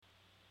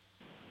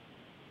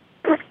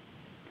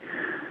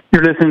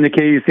You're listening to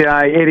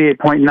KUCI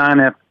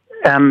 88.9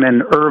 FM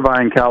in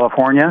Irvine,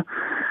 California.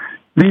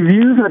 The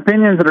views and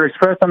opinions that are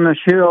expressed on the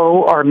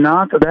show are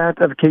not that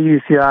of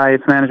KUCI,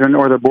 its management,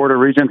 or the Board of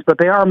Regents, but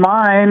they are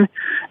mine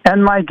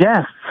and my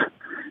guests.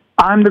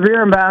 I'm the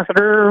Beer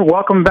Ambassador.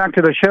 Welcome back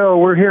to the show.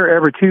 We're here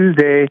every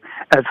Tuesday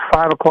at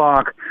 5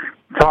 o'clock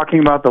talking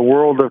about the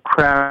world of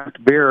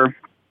craft beer.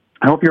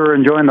 I hope you're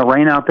enjoying the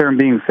rain out there and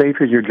being safe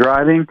as you're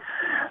driving,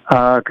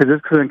 because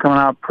it's been coming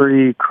out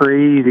pretty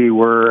crazy.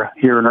 We're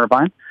here in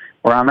Irvine,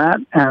 where I'm at,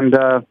 and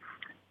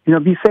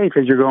be safe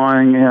as you're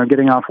going,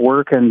 getting off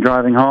work and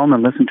driving home,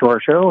 and listen to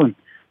our show, and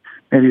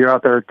maybe you're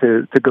out there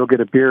to go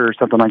get a beer or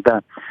something like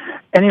that.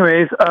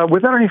 Anyways,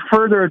 without any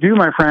further ado,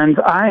 my friends,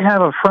 I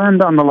have a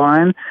friend on the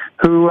line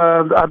who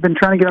I've been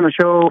trying to get on the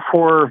show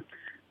for,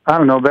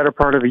 better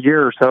part of a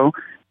year or so.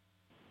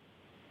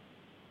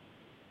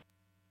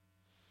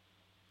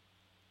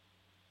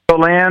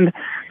 Land.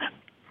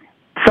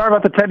 Sorry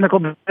about the technical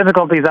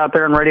difficulties out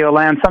there in Radio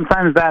Land.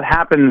 Sometimes that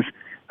happens.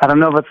 I don't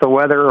know if it's the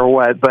weather or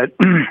what, but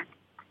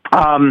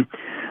I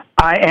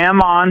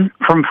am on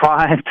from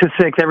 5 to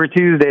 6 every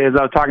Tuesday, as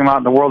I was talking about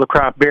in the world of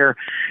craft beer.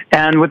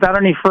 And without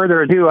any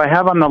further ado, I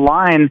have on the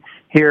line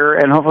here,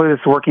 and hopefully this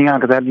is working out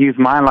because I have to use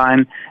my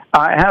line.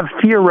 I have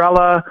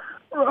Fiorella,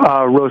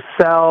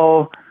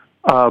 Rossel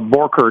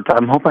Borkert.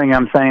 I'm hoping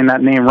I'm saying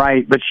that name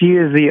right, but she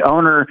is the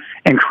owner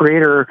and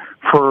creator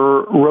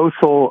for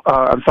Rossel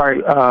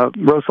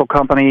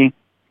Company,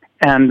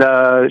 and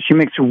she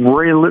makes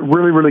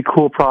really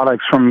cool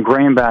products from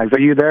grain bags. Are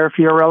you there,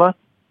 Fiorella?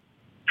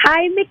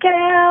 Hi,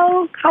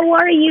 Mikael. How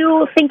are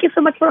you? Thank you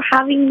so much for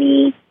having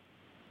me.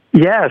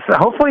 Yes.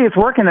 Hopefully it's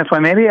working this way.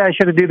 Maybe I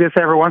should do this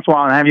every once in a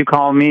while and have you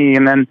call me,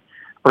 and then,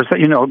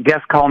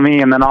 guests call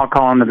me, and then I'll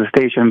call into the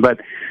station. But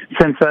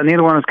since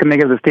neither one of us can make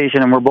it to the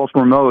station and we're both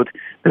remote,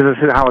 this is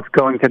how it's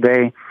going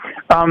today.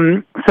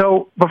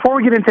 So before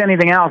we get into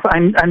anything else,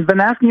 I've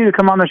been asking you to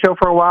come on the show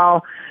for a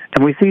while,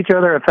 and we see each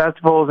other at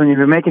festivals, and you've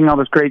been making all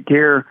this great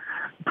gear.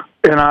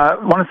 And I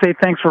want to say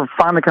thanks for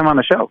finally coming on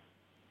the show.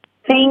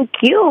 Thank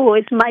you.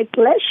 It's my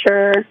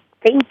pleasure.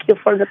 Thank you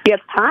for your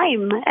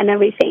time and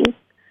everything.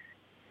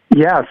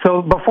 Yeah,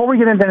 so before we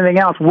get into anything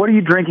else, what are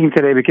you drinking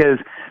today? Because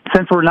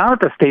since we're not at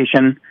the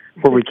station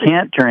where we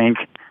can't drink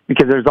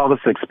because there's all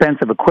this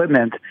expensive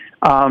equipment,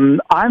 I'm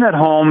at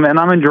home and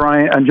I'm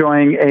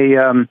enjoying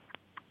a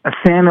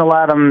Samuel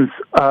Adams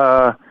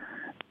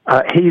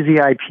hazy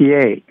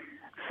IPA.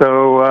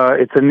 So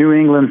it's a New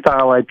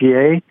England-style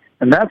IPA.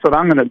 And that's what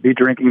I'm going to be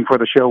drinking for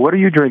the show. What are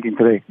you drinking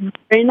today?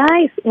 Very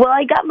nice. Well,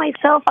 I got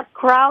myself a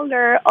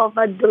crowler of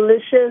a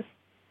delicious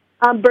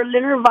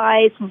Berliner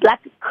Weiss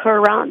Black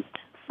Currant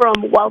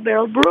from Wild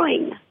Barrel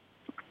Brewing.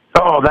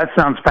 Oh, that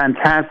sounds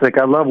fantastic.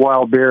 I love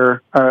Wild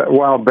Barrel,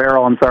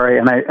 and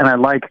I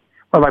like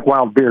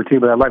Wild Beer too,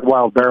 but I like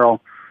Wild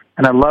Barrel,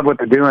 and I love what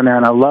they're doing there,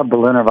 and I love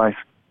Berliner Weiss.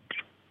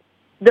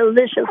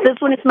 Delicious. This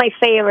one is my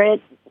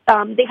favorite.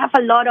 They have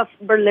a lot of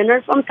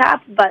Berliners on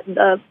tap, but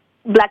the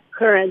Black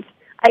Currant,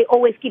 I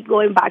always keep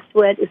going back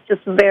to it. It's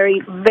just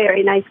very,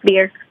 very nice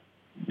beer.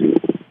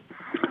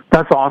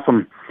 That's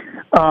awesome.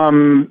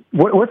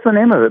 What's the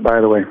name of it,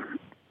 by the way?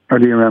 Or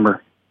do you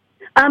remember?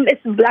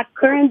 It's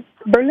Blackcurrant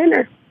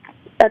Berliner.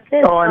 That's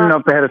it. Oh, I didn't know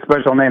if they had a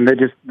special name.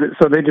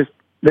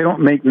 They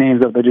don't make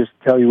names up. They just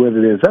tell you what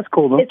it is. That's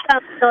cool, though. It's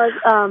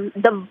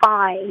the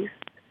Weiss.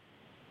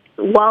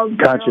 Wild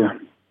Gotcha.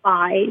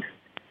 Weiss.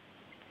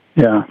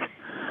 Yeah,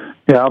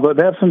 but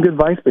they have some good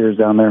Weiss beers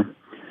down there.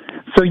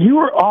 So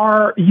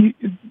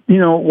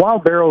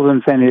Wild Barrel's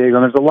in San Diego,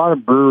 and there's a lot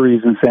of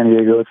breweries in San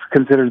Diego. It's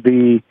considered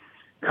the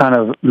kind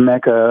of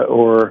mecca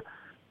or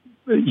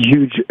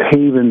huge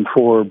haven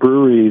for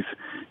breweries.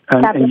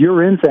 And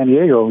you're in San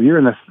Diego. You're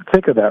in the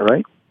thick of that,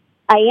 right?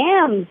 I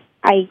am.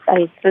 I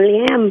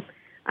certainly am.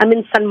 I'm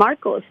in San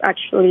Marcos,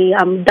 actually.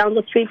 I'm down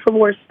the street from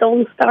where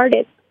Stone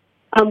started,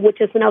 which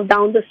is now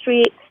down the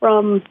street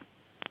from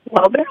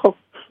Wild Barrel.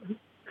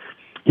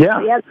 Yeah.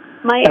 So, yes,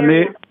 my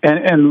area.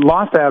 And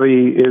Lost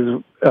Abbey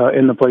is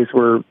in the place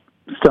where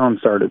Stone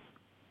started.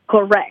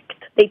 Correct.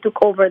 They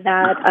took over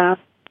that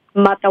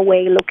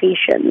Mataway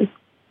location.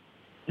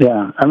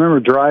 Yeah, I remember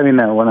driving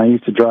there when I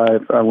used to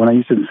drive. When I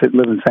used to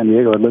live in San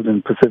Diego, I lived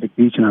in Pacific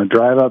Beach, and I would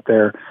drive out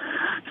there.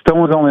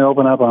 Stone was only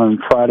open up on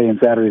Friday and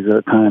Saturdays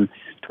at the time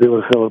to be able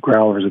to fill up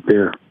growlers of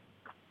beer.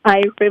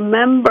 I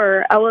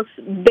remember. I was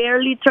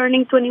barely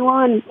turning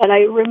 21, and I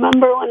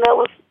remember when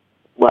that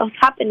was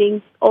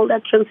happening, all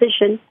that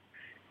transition.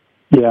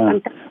 Yeah.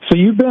 So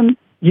you've been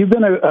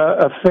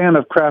a fan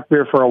of craft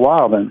beer for a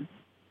while, then?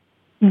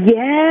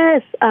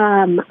 Yes.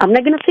 I'm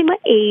not going to say my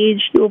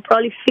age. You'll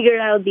probably figure it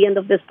out at the end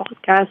of this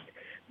podcast.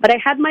 But I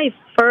had my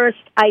first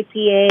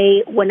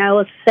IPA when I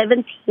was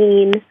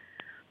 17,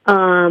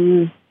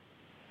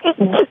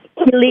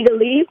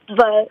 illegally,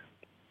 but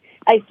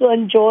I still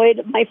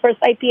enjoyed my first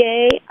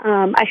IPA.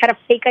 I had a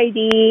fake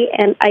ID,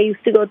 and I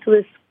used to go to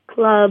this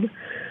club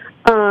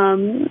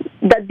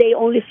that they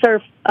only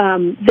serve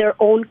their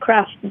own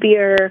craft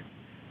beer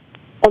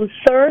on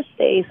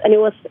Thursdays, and it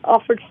was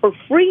offered for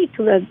free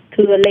to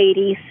the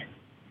ladies.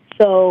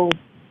 So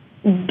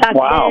back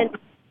then,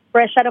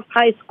 fresh out of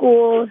high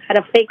school, had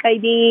a fake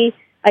ID.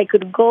 I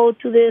could go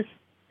to this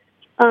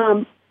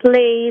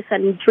place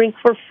and drink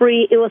for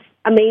free. It was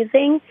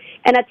amazing.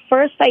 And at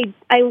first,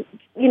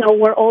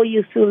 we're all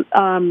used to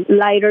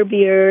lighter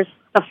beers,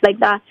 stuff like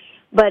that.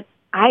 But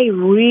I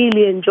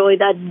really enjoyed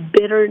that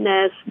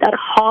bitterness, that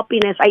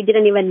hoppiness. I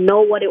didn't even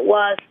know what it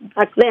was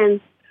back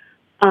then.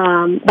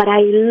 But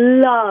I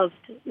loved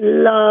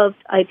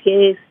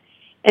IPAs.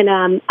 And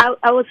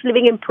I was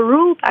living in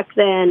Peru back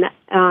then.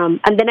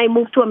 And then I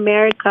moved to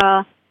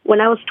America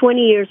when I was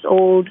 20 years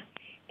old.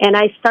 And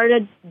I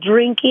started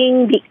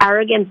drinking the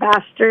Arrogant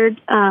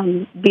Bastard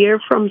beer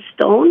from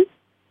Stone.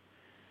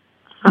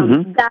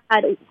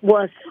 That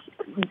was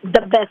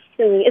the best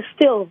thing. It's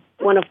still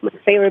one of my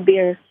favorite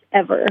beers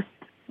ever.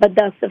 But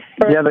that's the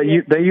first. Yeah,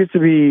 they used to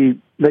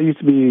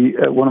be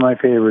one of my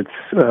favorites.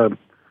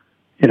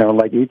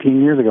 Like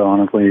 18 years ago.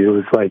 Honestly, it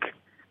was like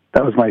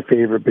that was my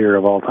favorite beer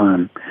of all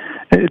time.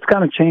 It's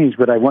kind of changed,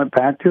 but I went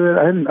back to it.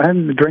 I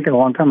hadn't been drinking a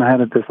long time. I had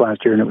it this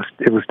last year, and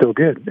it was still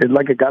good.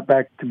 It got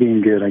back to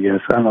being good. I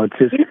guess I don't know. It's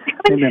just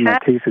maybe my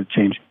taste has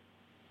changed.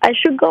 I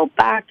should go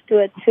back to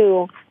it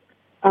too,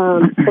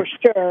 for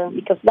sure,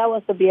 because that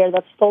was the beer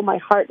that stole my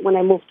heart when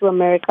I moved to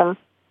America.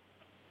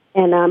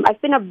 And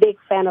I've been a big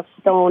fan of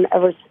Stone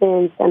ever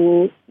since,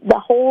 and the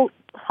whole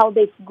how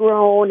they've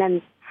grown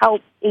and how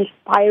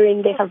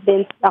inspiring they have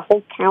been to the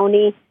whole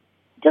county.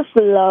 Just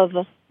love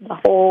the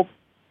whole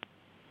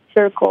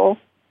circle.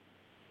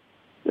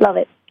 Love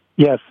it.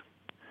 Yes.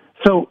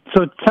 So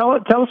tell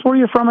us where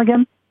you're from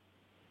again.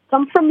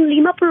 I'm from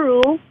Lima,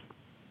 Peru.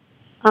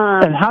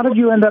 And how did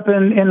you end up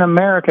in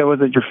America?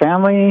 Was it your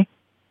family?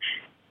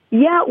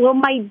 Yeah, well,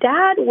 my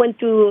dad went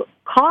to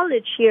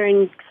college here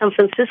in San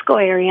Francisco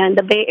area, in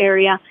the Bay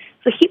Area,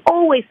 so he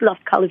always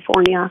loved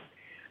California.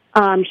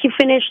 He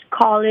finished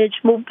college,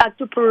 moved back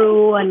to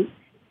Peru, and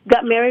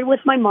got married with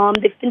my mom.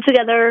 They've been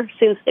together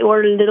since they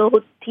were little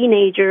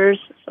teenagers.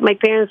 So my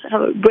parents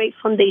have a great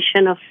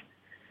foundation of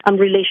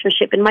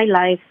relationship in my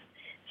life.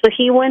 So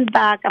he went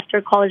back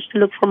after college to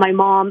look for my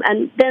mom,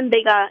 and then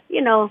they got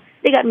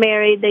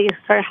married. They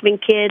started having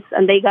kids,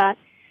 and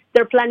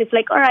their plan is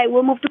like, all right,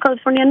 we'll move to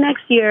California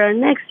next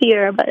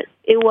year. But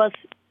it was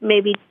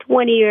maybe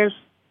 20 years,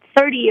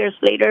 30 years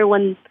later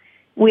when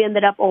we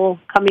ended up all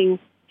coming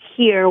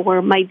here,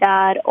 where my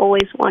dad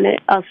always wanted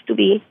us to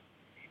be.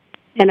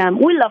 And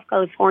we love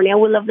California.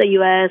 We love the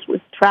U.S.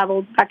 We've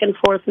traveled back and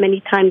forth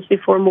many times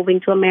before moving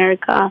to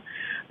America.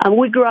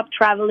 We grew up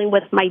traveling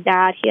with my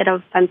dad. He had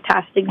a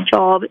fantastic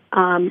job,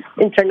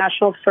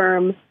 international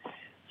firm.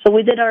 So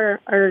we did our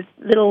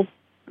little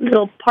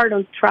part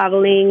on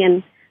traveling,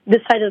 and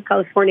decided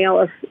California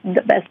was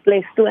the best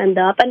place to end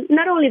up. And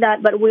not only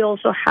that, but we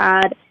also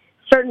had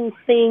certain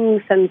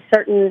things and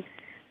certain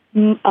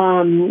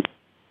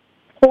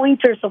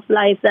pointers of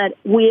life that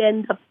we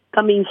end up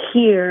coming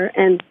here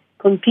and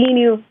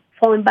continue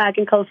falling back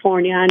in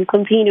California and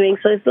continuing.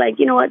 So it's like,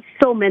 you know what,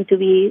 so meant to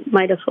be.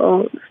 Might as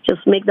well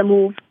just make the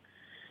move.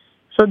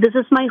 So this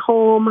is my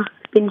home.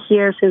 I've been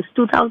here since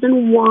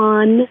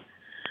 2001.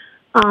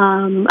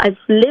 I've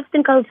lived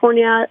in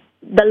California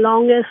the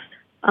longest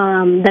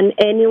than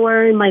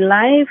anywhere in my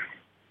life.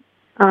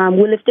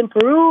 We lived in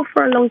Peru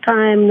for a long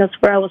time. That's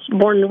where I was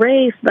born and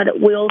raised. But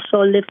we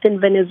also lived in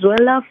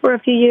Venezuela for a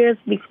few years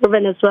before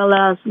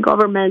Venezuela's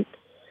government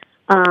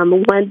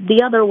went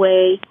the other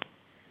way.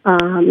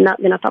 Not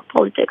going to talk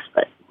politics,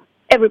 but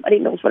everybody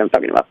knows what I'm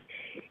talking about.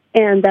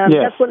 And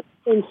That's when I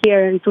came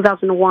here in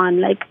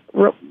 2001, like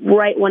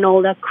right when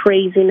all that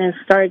craziness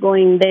started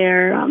going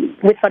there.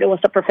 We thought it was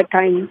the perfect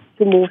time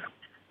to move.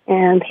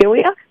 And here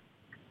we are.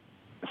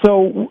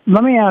 So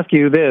let me ask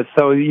you this.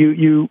 So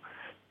you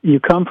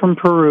come from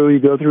Peru, you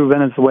go through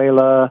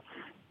Venezuela,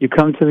 you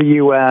come to the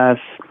U.S.,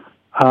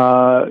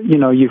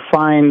 you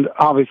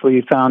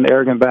found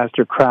Arrogant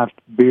Bastard craft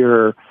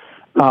beer.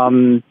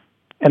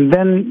 And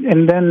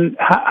then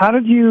how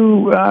did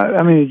you,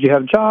 did you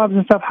have jobs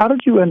and stuff? How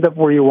did you end up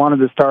where you wanted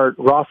to start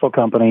Rossel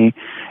Company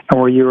and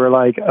where you were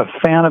like a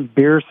fan of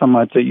beer so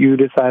much that you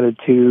decided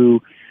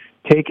to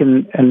take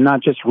and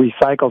not just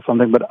recycle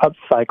something, but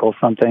upcycle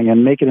something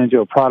and make it into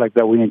a product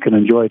that we can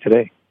enjoy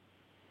today?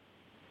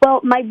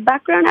 Well, my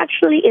background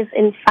actually is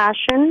in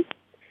fashion.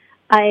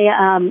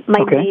 My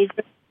major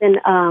is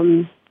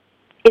in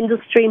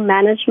industry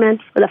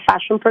management for the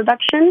fashion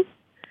production.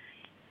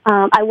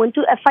 I went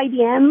to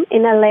FIDM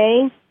in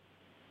LA.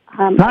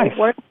 Nice. I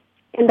worked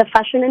in the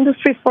fashion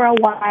industry for a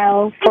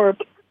while for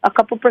a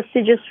couple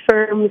prestigious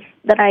firms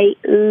that I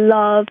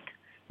loved,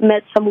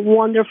 met some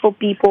wonderful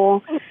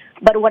people.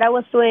 But what I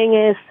was doing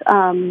is,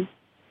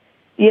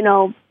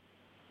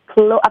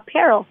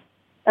 apparel.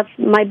 That's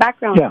my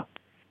background. Yeah.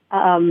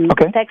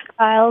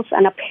 Textiles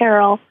and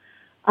apparel.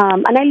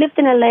 And I lived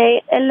in LA.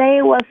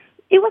 LA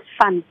was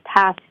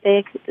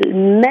fantastic.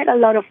 Met a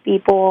lot of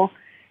people.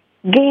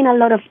 Gained a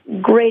lot of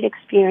great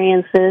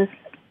experiences,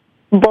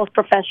 both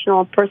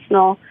professional,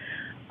 personal.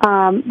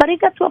 But it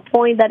got to a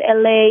point that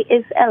LA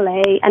is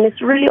LA, and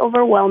it's really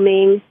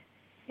overwhelming.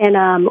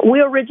 And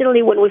we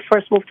originally, when we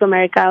first moved to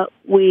America,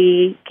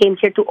 we came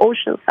here to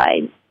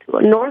Oceanside,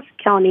 North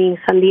County,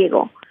 San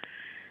Diego.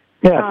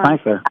 Yeah, it's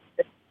nice there.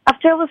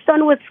 After I was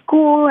done with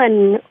school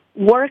and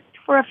worked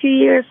for a few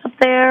years up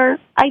there,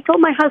 I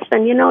told my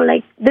husband,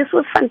 this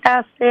was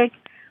fantastic,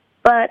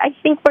 but I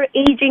think we're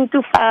aging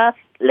too fast.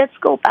 Let's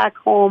go back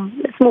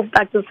home. Let's move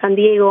back to San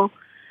Diego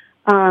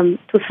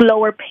to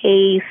slower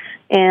pace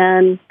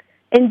and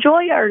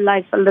enjoy our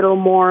lives a little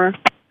more.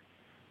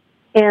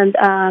 And,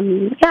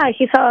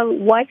 he's a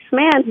wise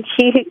man.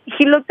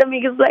 He looked at me,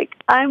 he's like,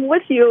 I'm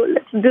with you.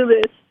 Let's do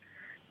this.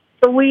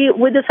 So we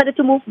decided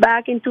to move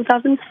back in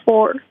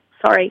 2014.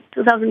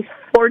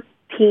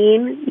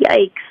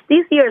 Yikes.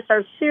 These years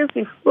are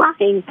seriously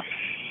flying.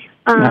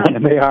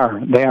 They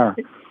are.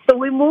 So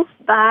we moved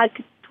back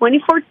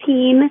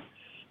 2014,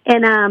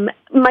 and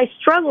my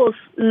struggles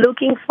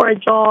looking for a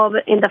job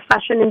in the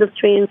fashion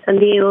industry in San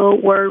Diego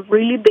were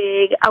really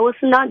big. I was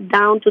not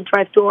down to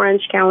drive to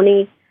Orange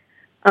County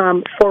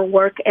for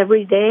work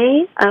every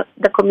day.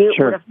 The commute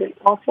would have been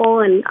awful,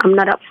 and I'm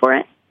not up for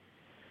it.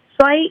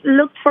 So I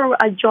looked for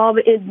a job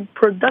in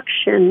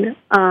production,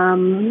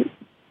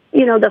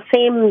 the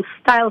same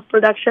style of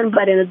production,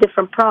 but in a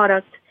different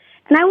product.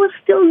 And I was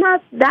still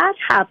not that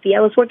happy. I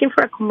was working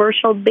for a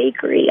commercial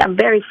bakery, a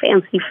very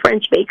fancy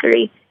French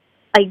bakery.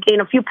 I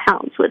gained a few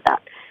pounds with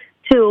that,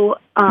 too.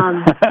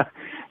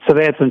 So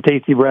they had some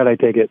tasty bread, I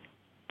take it.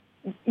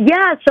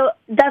 Yeah, so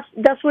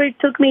that's where it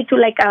took me to,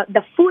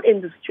 the food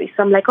industry.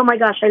 So I'm like, oh, my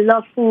gosh, I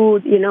love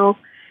food,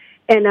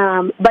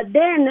 And but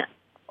then,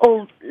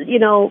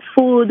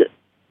 food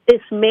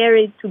is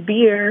married to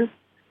beer.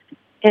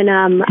 And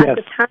at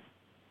the time,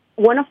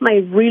 one of my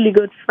really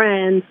good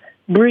friends,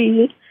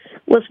 Bree,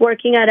 was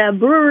working at a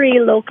brewery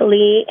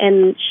locally,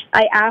 and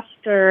I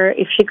asked her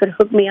if she could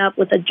hook me up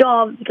with a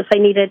job because I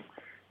needed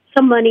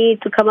some money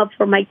to come up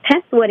for my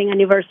 10th wedding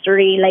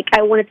anniversary.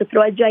 I wanted to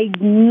throw a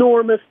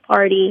ginormous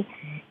party,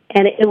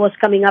 and it was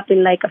coming up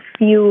in a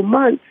few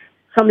months.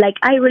 So I'm like,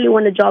 I really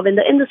want a job in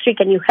the industry.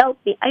 Can you help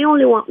me? I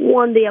only want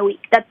 1 day a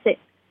week. That's it.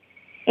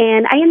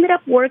 And I ended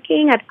up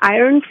working at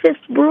Iron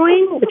Fist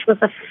Brewing, which was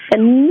a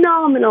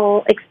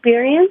phenomenal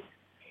experience.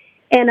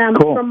 And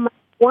cool. From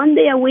 1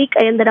 day a week,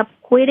 I ended up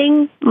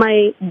quitting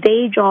my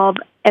day job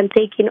and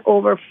taking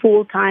over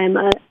full-time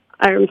at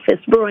Iron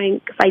Fist Brewing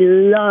because I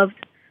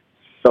loved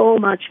so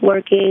much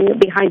working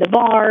behind the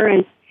bar.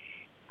 And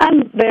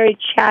I'm very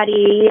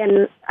chatty,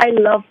 and I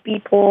love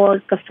people,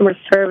 customer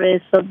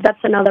service. So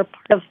that's another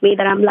part of me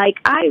that I'm like,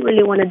 I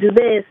really want to do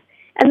this.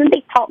 And then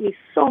they taught me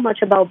so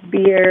much about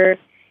beer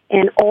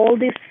and all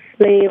these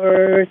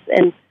flavors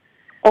and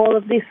all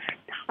of these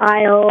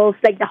styles,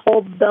 the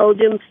whole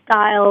Belgium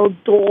style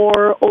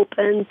door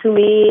open to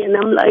me. And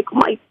I'm like, oh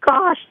my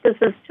gosh, this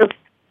is just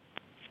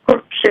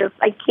scrumptious.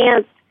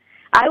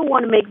 I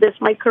want to make this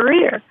my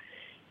career.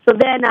 So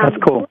then that's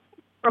cool.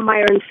 From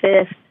Iron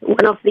Fist,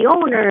 one of the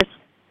owners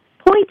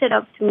pointed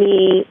out to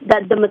me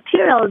that the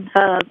material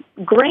the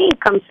grain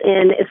comes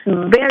in is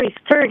very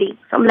sturdy.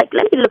 So I'm like,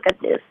 let me look at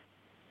this.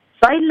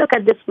 So I look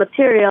at this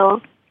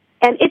material,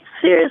 and it's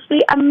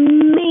seriously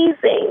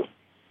amazing.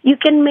 You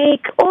can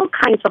make all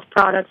kinds of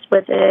products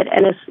with it,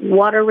 and it's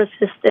water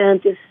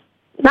resistant. It's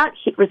not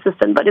heat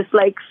resistant, but it's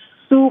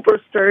super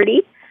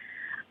sturdy.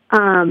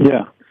 Oh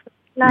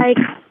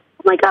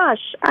my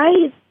gosh,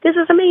 this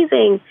is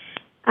amazing.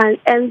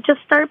 And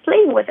just start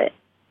playing with it.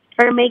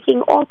 Started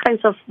making all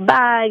kinds of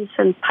bags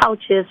and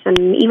pouches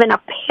and even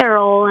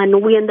apparel,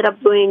 and we ended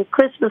up doing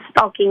Christmas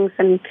stockings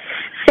and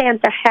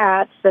Santa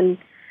hats and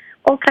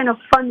all kind of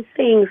fun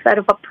things out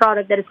of a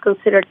product that is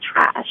considered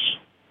trash.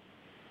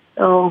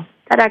 So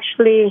that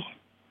actually,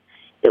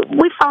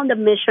 we found a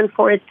mission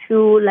for it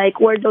too.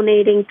 We're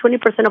donating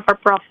 20% of our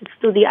profits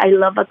to the I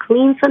Love a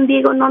Clean San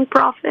Diego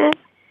nonprofit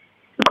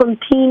to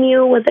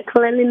continue with the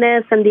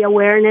cleanliness and the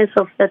awareness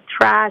of the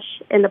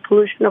trash and the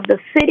pollution of the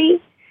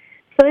city.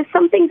 So it's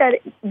something that,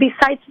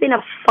 besides being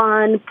a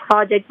fun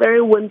project,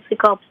 very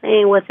whimsical,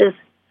 playing with this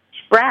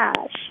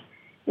trash,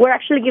 we're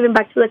actually giving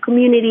back to the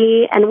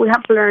community, and we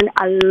have learned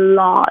a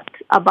lot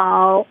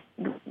about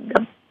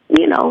the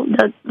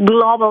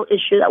global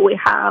issue that we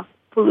have,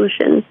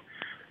 pollution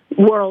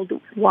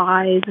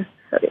worldwide.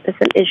 So it's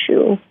an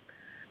issue.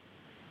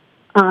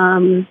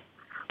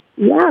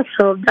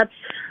 So that's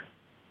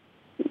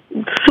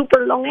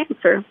super long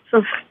answer.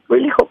 So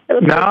really hope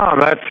that.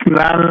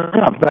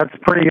 That's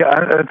pretty.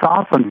 That's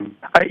awesome.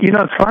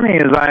 It's funny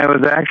is I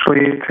was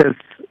actually at this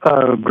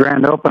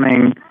grand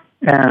opening,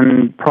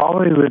 and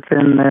probably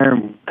within their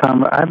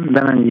time, I haven't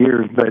been in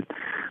years, but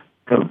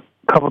a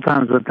couple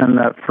times within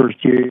that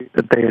first year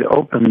that they had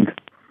opened,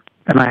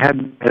 and I had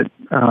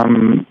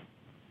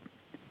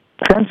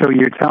essentially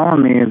you're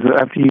telling me is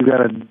that after you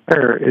got it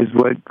there is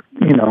what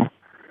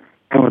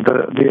and with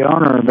the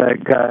owner of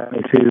that guy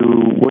to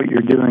what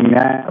you're doing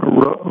at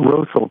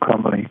Rossel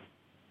Company.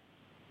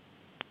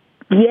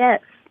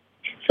 Yes.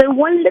 So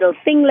one little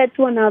thing led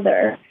to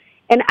another.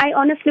 And I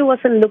honestly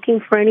wasn't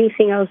looking for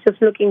anything. I was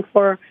just looking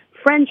for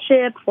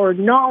friendship, for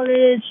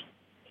knowledge,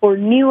 for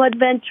new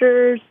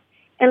adventures.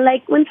 And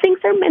when things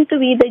are meant to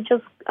be, they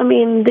just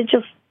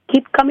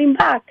keep coming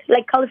back.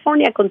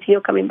 California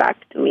continued coming back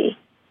to me.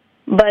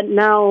 But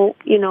now,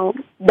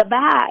 the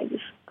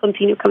bags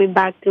continue coming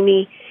back to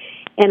me.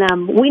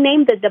 And we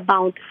named it the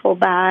Bountiful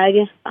Bag.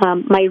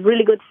 My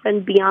really good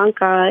friend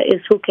Bianca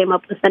is who came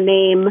up with the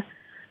name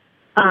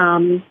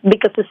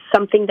because it's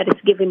something that is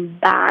giving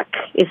back.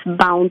 It's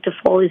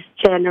bountiful, it's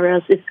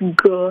generous, it's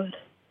good.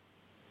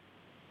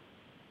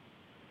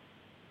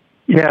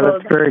 Yeah,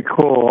 that's very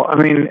cool. I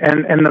mean,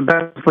 and the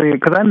best thing,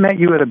 because I met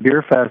you at a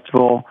beer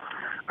festival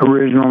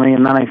originally,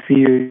 and then I see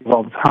you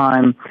all the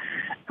time,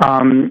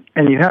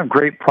 and you have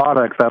great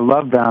products. I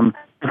love them.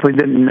 Actually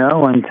didn't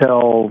know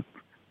until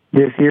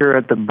this year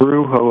at the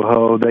Brew Ho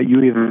Ho that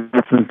you even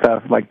had some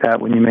stuff like that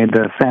when you made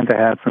the Santa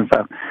hats and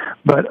stuff.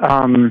 But,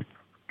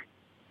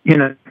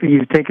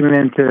 you've taken it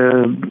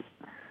into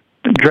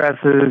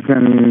dresses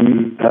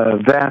and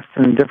vests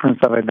and different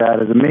stuff like that.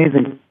 It's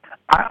amazing.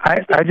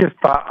 I just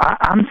thought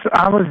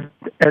I was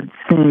at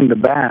seeing the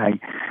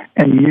bag,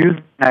 and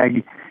used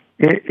bag.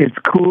 It's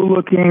cool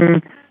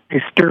looking,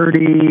 it's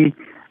sturdy,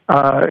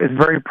 it's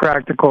very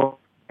practical,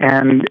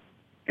 and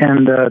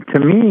to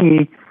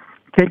me,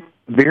 take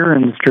the beer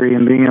industry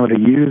and being able to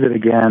use it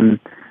again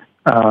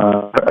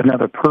for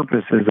another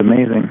purpose is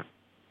amazing.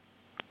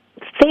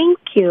 Thank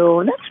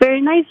you. That's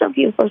very nice of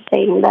you for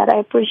saying that. I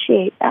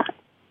appreciate that.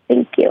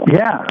 Thank you.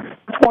 Yeah,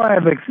 that's why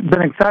I've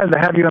been excited to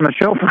have you on the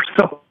show for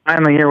so.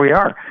 Finally, here we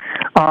are.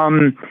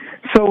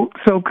 So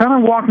kind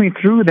of walk me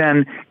through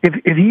then. If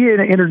he had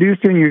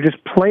introduced you and you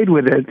just played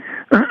with it,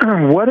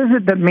 what is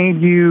it that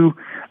made you?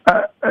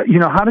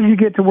 How did you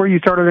get to where you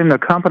started in the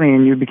company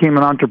and you became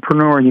an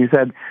entrepreneur and you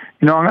said,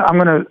 I'm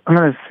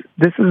gonna.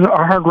 This is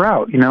a hard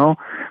route,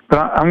 but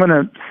I'm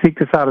gonna seek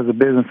this out as a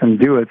business and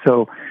do it.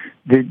 So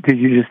did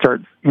you just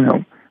start?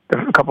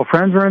 A couple of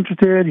friends were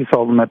interested. You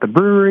sold them at the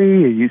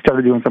brewery. You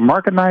started doing some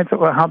market nights.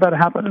 How'd that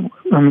happen?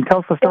 Tell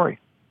us the story.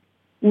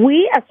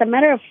 We, as a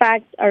matter of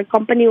fact, our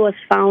company was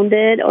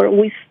founded, or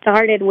we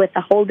started with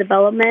the whole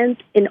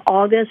development in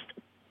August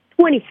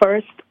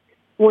 21st,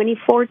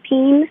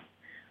 2014.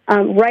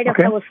 Right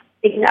after I was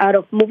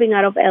moving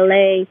out of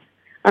LA,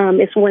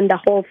 is when the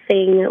whole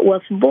thing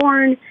was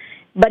born.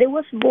 But it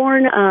was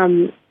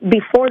born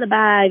before the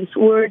bags.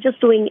 We were just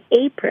doing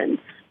aprons.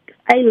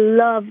 I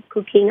love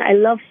cooking. I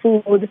love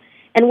food.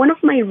 And one of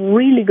my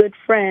really good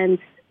friends,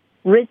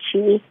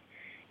 Richie,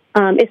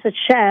 is a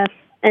chef,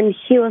 and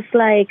he was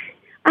like,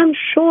 I'm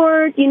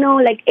short,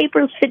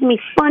 aprons fit me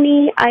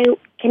funny.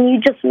 Can you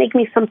just make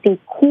me something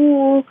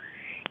cool?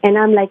 And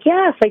I'm like,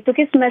 yeah. So I took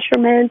his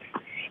measurements,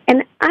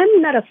 and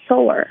I'm not a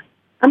sewer.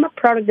 I'm a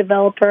product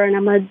developer, and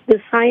I'm a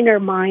designer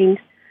mind.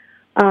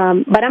 But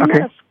I'm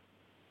not a.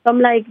 So I'm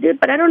like,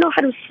 dude, but I don't know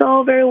how to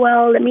sew very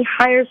well. Let me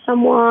hire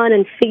someone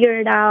and figure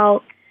it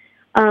out.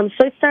 So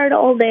it started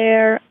all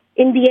there.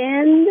 In the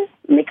end,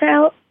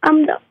 Mikhail,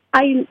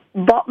 I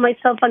bought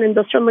myself an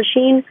industrial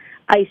machine.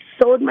 I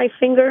sewed my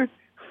finger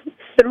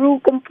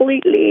through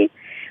completely.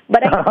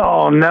 But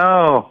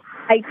no.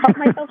 I taught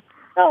myself to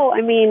sew.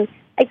 I mean,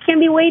 I can't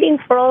be waiting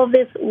for all of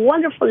these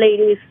wonderful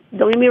ladies.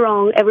 Don't get me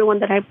wrong. Everyone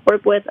that I've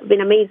worked with have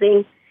been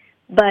amazing.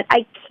 But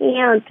I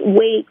can't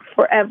wait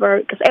forever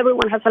because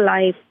everyone has a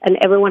life and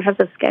everyone has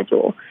a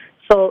schedule.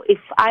 So if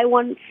I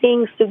want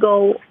things to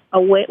go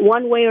away,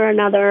 one way or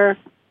another,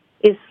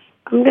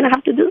 I'm going to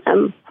have to do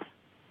them.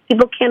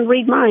 People can't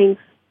read minds.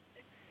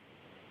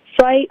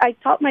 So I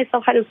taught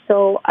myself how to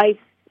sew.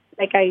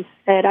 Like I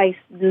said, I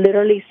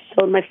literally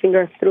sewed my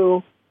finger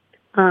through.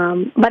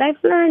 But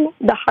I've learned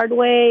the hard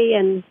way,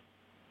 and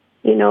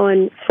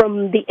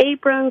from the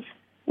aprons,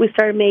 we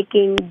started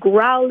making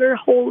growler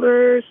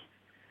holders,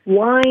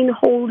 wine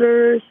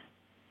holders.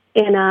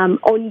 And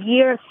on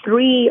year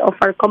 3 of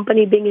our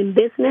company being in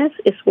business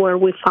is where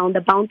we found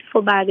the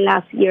Bountiful Bag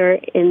last year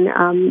in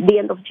the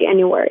end of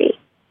January.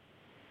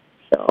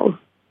 So.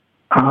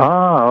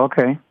 Oh,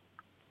 okay.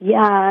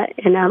 Yeah,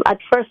 and at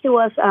first it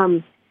was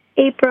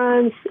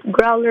aprons,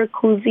 growler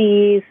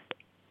koozies,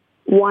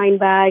 wine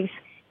bags,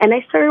 and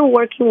I started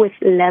working with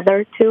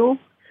leather too,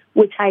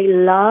 which I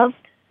loved.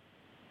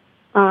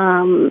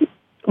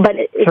 But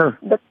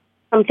that's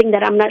something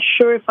that I'm not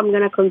sure if I'm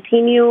going to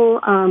continue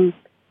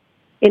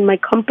in my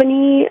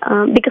company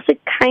because it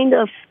kind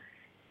of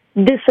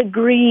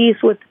disagrees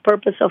with the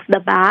purpose of the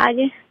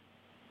bag.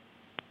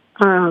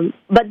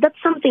 But that's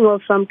something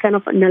also I'm kind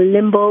of in a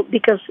limbo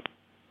because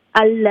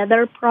a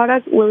leather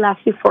product will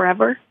last you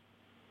forever.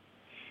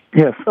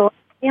 Yes. So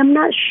I'm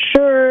not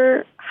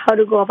sure how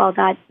to go about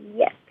that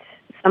yet.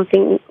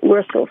 Something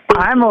we're still thinking.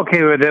 I'm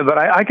okay with it, but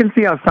I can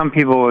see how some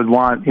people would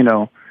want,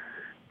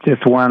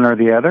 just one or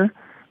the other.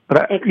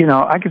 But,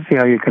 I can see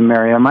how you can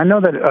marry them. I know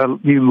that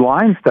you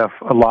line stuff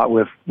a lot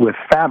with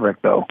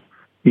fabric, though.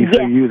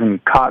 You're using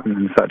cotton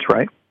and such,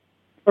 right?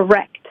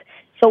 Correct.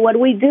 So what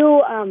we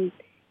do,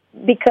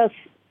 because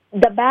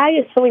the bag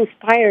is so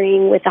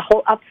inspiring with the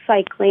whole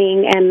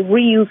upcycling and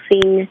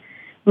reusing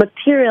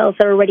materials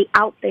that are already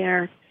out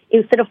there,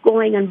 instead of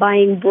going and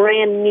buying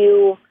brand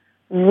new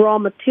raw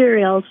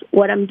materials,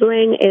 what I'm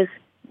doing is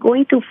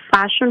going to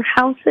fashion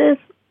houses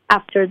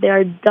after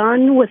they're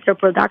done with their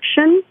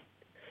production.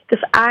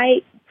 Because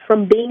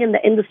from being in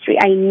the industry,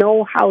 I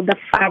know how the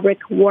fabric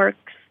works.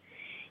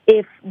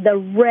 if the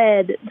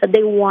red that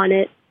they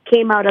wanted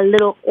came out a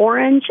little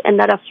orange and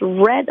not as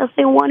red as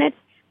they wanted,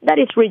 that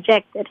is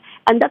rejected.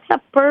 And that's a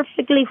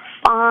perfectly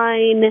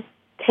fine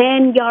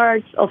 10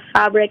 yards of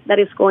fabric that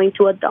is going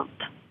to a dump,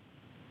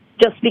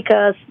 just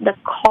because the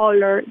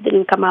color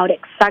didn't come out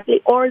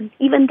exactly, or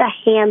even the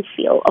hand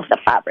feel of the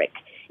fabric.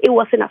 It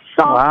wasn't as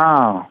soft.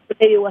 Wow.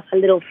 Maybe it was a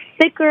little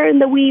thicker in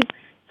the weave.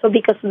 So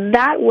because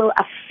that will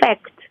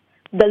affect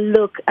the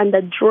look and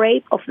the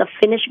drape of the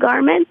finished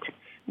garment,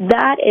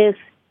 that is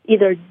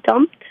either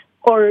dumped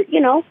or,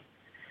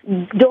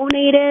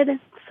 donated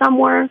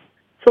somewhere.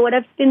 So what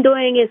I've been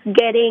doing is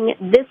getting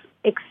this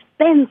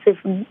expensive,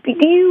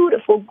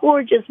 beautiful,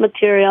 gorgeous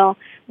material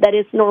that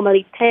is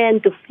normally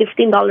 $10 to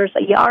 $15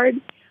 a yard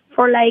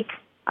for like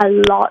a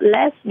lot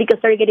less, because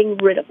they're getting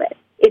rid of it.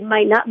 It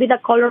might not be the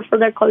color for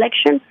their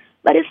collection,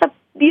 but it's a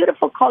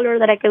beautiful color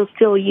that I can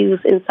still use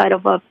inside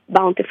of a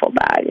Bountiful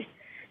bag,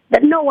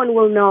 that no one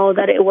will know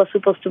that it was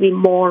supposed to be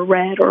more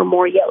red or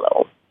more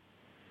yellow.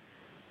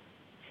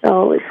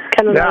 So it's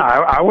kind of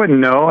I wouldn't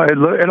know.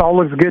 It all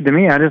looks good to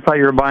me. I just thought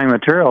you were buying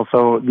material.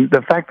 So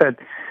the fact that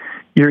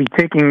you're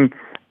taking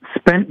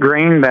spent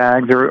grain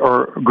bags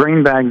or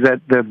grain bags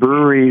that the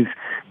breweries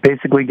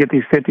basically get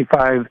these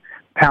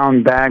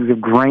 55-pound bags of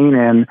grain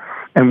in,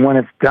 and when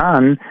it's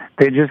done,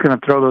 they're just going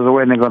to throw those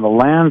away and they go to the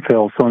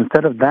landfill. So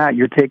instead of that,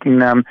 you're taking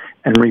them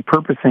and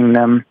repurposing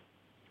them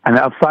and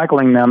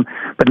upcycling them,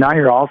 but now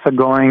you're also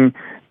going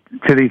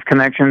to these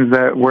connections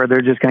where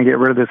they're just going to get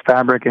rid of this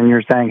fabric, and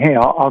you're saying, hey,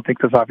 I'll take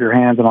this off your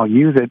hands and I'll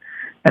use it.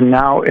 And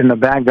now in the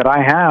bag that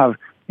I have,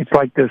 it's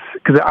like this,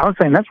 because I was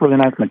saying that's really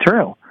nice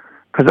material.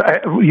 Because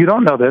you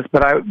don't know this,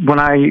 but when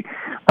I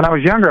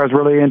was younger, I was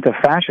really into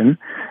fashion,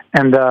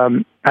 and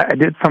I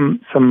did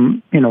some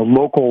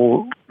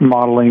local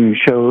modeling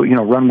show,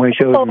 runway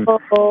shows and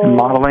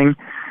modeling.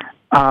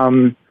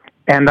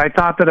 And I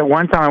thought that at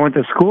one time I went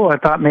to school, I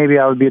thought maybe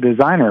I would be a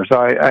designer. So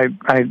I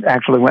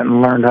actually went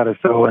and learned how to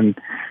sew and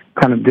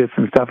kind of did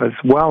some stuff as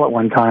well at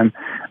one time.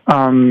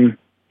 And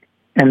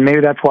maybe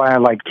that's why I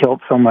like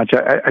kilts so much.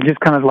 I just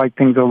kind of like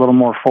things that are a little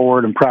more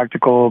forward and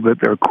practical, but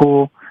they're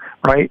cool,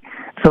 right?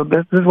 So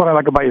this is what I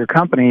like about your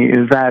company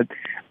is that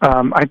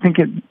I think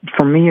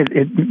for me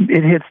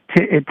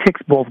it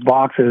ticks both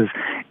boxes.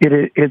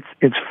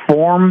 It's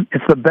form.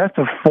 It's the best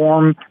of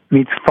form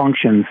meets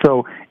function.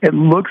 So it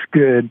looks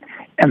good,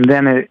 and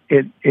then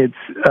it's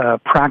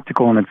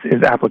practical in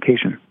its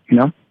application.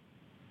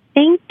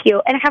 Thank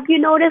you. And have you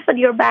noticed that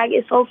your bag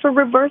is also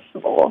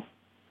reversible?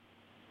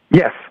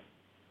 Yes,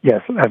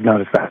 I've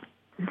noticed that.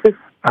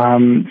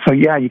 So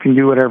yeah, you can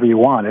do whatever you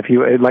want. If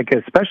you like,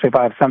 especially if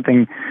I have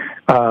something,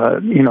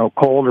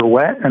 cold or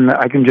wet, and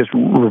I can just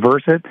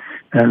reverse it,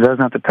 and it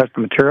doesn't have to touch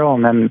the material.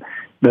 And then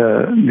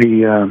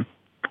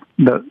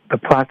the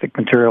plastic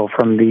material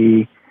from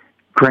the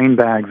grain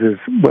bags is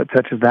what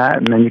touches that,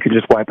 and then you can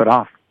just wipe it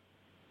off.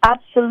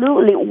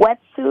 Absolutely,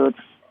 wetsuits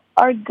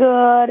are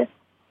good.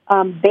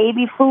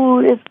 Baby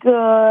food is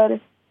good,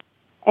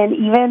 and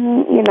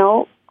even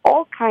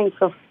all kinds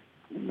of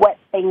wet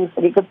things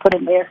that you could put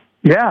in there.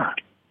 Yeah.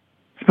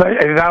 But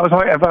if I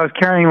was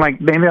carrying, like,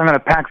 maybe I'm going to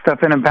pack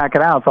stuff in and pack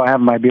it out, so I have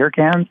my beer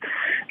cans,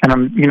 and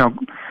I'm,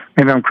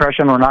 maybe I'm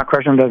crushing or not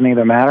crushing, doesn't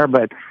either matter,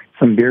 but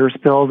some beer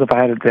spills, if I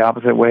had it the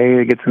opposite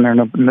way, it gets in there,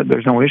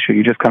 there's no issue.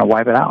 You just kind of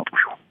wipe it out.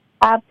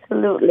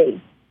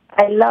 Absolutely.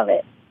 I love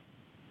it.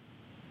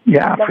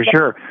 Yeah, for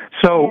sure.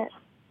 So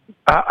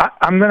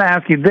I'm going to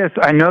ask you this.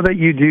 I know that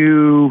you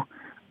do,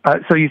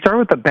 so you started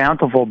with the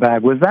Bountiful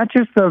bag. Was that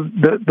just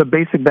the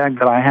basic bag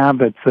that I have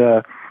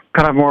that's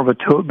kind of more of a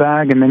tote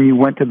bag, and then you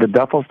went to the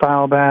duffel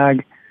style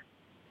bag?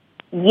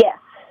 Yes.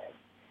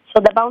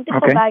 So the Bountiful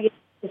bag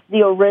is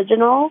the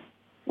original,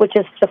 which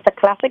is just a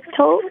classic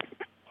tote.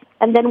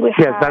 And then we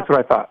have... Yes, that's what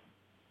I thought.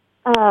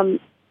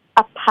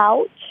 A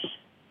pouch.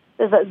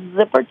 There's a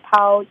zippered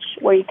pouch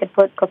where you could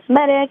put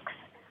cosmetics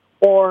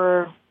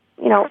or,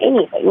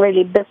 anything,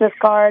 really, business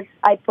cards.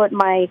 I put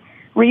my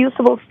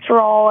reusable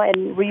straw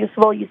and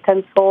reusable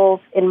utensils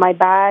in my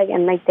bag,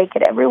 and I take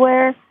it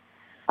everywhere.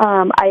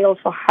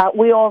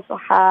 We also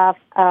have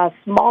a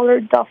smaller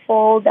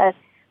duffel that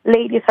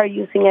ladies are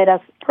using it as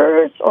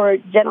purse, or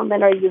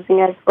gentlemen are using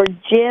it for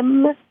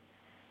gym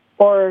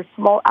or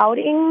small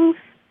outings.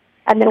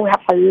 And then we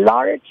have a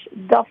large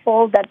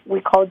duffel that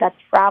we call that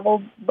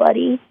travel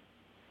buddy.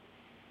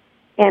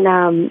 And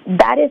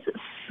that is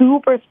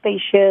super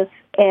spacious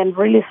and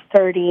really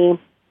sturdy.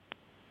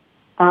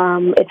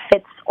 It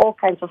fits all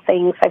kinds of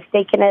things. I've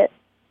taken it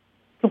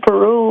to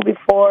Peru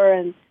before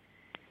and,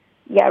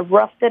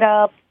 roughed it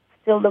up.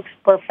 Still looks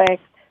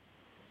perfect.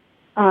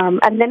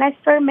 And then I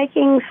started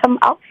making some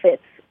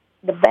outfits.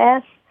 The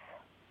vest,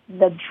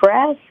 the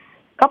dress,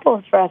 a couple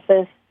of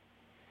dresses,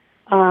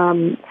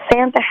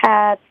 Santa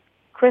hats,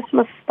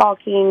 Christmas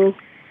stockings,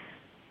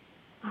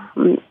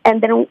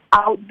 and then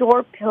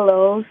outdoor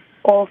pillows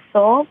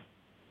also.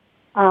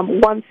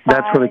 One side.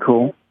 That's really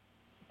cool.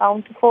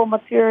 Bountiful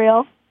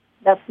material.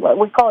 That's what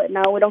we call it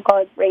now. We don't call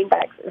it rain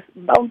bags. It's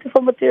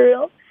bountiful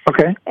material.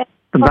 Okay.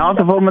 The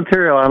bountiful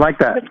material. I like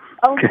that.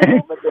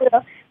 Bountiful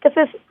material, because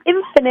it's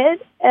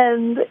infinite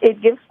and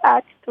it gives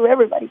back to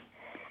everybody.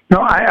 No,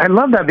 I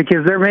love that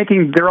because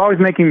they're always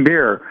making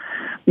beer.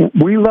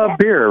 We love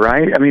beer,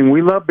 right? I mean,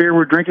 we love beer.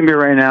 We're drinking beer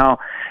right now.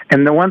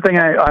 And the one thing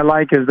I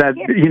like is that,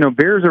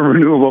 beer is a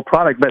renewable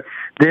product, but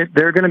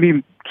they're going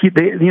to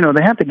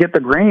they have to get the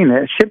grain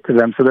shipped to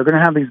them, so they're going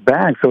to have these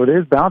bags. So it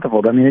is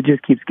bountiful. I mean, it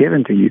just keeps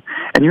giving to you.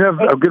 And you have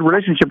a good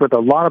relationship with a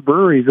lot of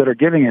breweries that are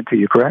giving it to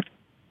you, correct?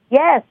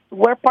 Yes,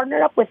 we're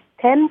partnered up with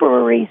 10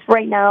 breweries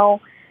right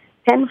now,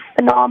 10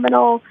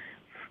 phenomenal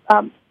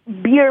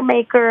beer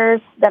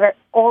makers that are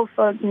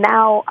also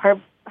now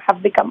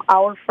have become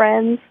our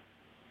friends.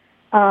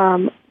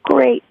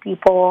 Great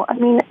people. I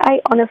mean, I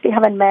honestly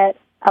haven't met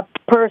a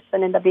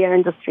person in the beer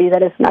industry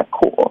that is not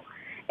cool.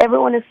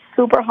 Everyone is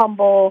super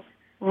humble,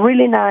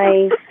 really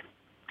nice,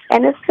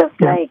 and it's just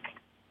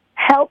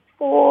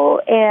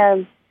helpful,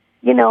 and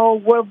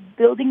we're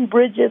building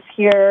bridges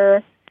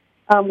here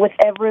with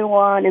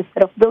everyone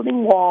instead of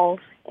building walls,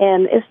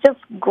 and it's just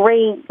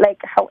great, like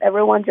how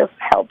everyone just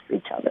helps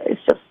each other.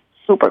 It's just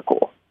super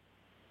cool.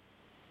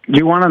 Do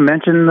you want to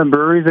mention the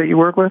breweries that you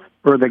work with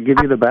or that give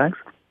you the bags?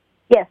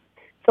 Yes.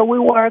 So we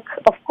work,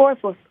 of course,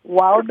 with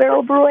Wild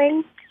Barrel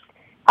Brewing.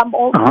 I'm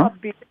also a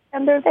beer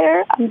tender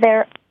there. I'm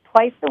there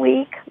twice a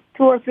week,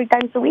 2 or 3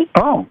 times a week.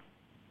 Oh,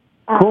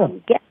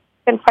 cool. Yeah,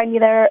 you can find me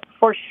there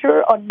for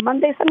sure on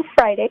Mondays and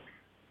Fridays.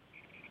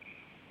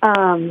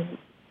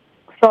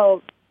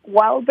 So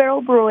Wild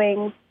Barrel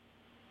Brewing.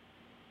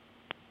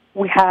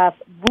 We have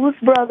Booze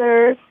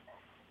Brothers.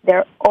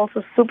 They're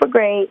also super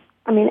great.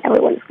 I mean,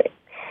 everyone is great.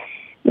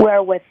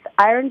 We're with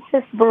Iron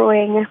Fist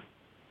Brewing,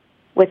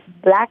 with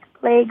Black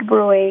Plague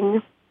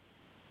Brewing,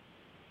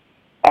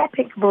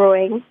 Epic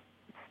Brewing.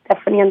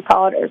 Stephanie and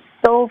Todd are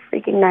so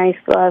freaking nice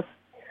to us.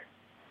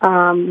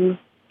 I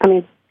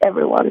mean,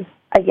 everyone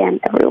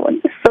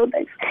is so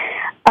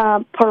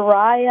nice.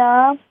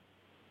 Pariah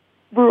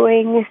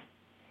Brewing.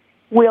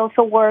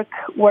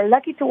 We're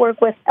lucky to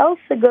work with El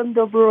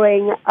Segundo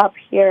Brewing up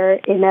here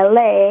in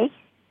LA,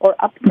 or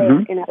up there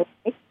in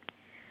LA.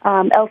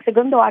 El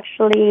Segundo,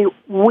 actually,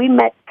 we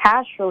met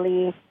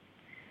casually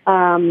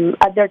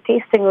at their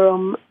tasting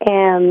room,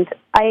 and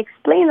I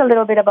explained a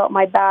little bit about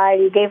my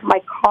bag, gave my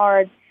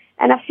card,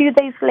 and a few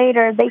days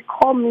later, they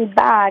called me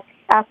back,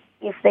 asked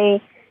if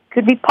they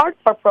could be part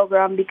of our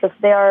program because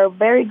they are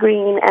very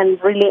green and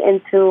really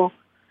into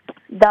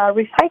the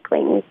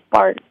recycling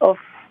part of,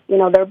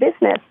 their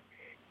business.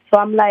 So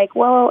I'm like,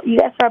 well, you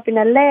guys are up in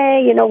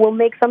LA, we'll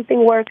make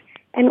something work.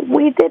 And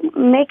we did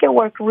make it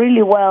work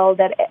really well,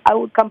 that I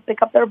would come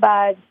pick up their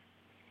bags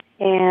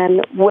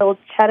and we'll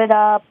chat it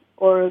up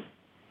or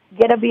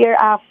get a beer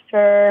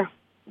after,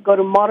 go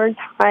to Modern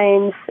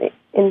Times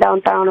in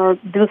downtown or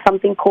do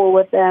something cool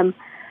with them.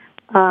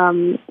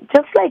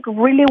 Just like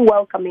really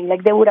welcoming.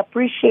 Like they would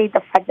appreciate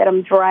the fact that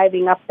I'm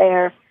driving up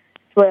there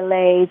to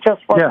LA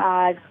just for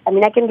bags. I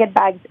mean, I can get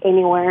bags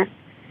anywhere.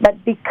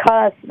 But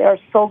because they're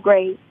so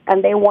great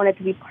and they wanted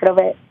to be part of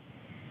it,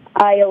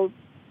 I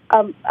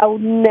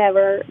would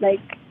never,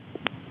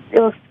 it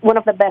was one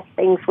of the best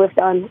things we've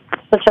done.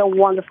 Such a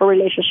wonderful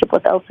relationship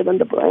with El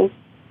Segundo Brewing.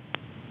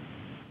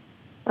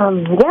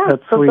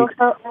 That's so sweet. Those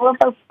are all of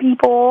those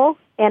people.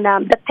 And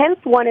the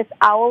 10th one is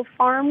Owl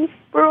Farms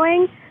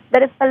Brewing.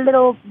 That is a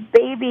little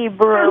baby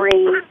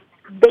brewery,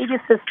 baby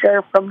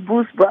sister from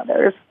Booze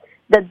Brothers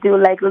that do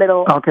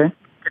little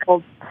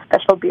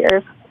special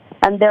beers.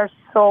 And they're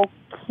so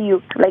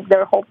cute.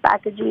 Their whole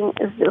packaging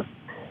is just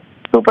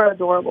super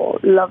adorable.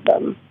 Love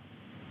them.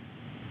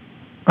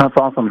 That's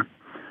awesome.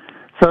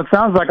 So it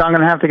sounds like I'm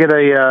going to have to get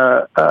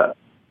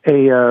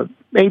a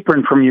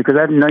apron from you because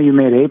I didn't know you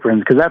made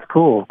aprons. Because that's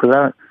cool.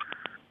 Because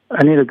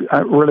I need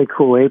a really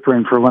cool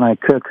apron for when I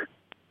cook.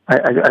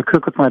 I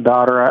cook with my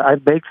daughter. I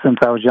baked since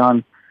I was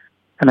young,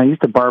 and I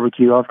used to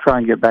barbecue. I'll try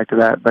and get back to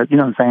that. But you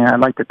know what I'm saying? I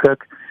like to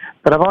cook.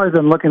 But I've always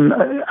been looking.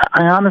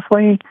 I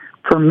honestly,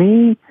 for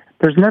me,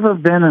 there's never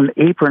been an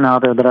apron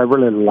out there that I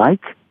really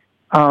like.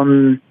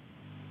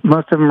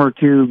 Most of them are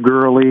too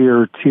girly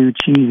or too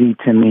cheesy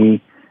to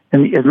me.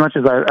 And as much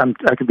as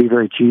I could be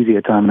very cheesy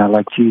at times, and I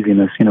like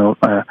cheesiness,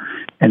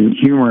 and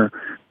humor.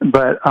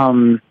 But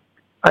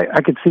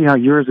I could see how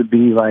yours would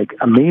be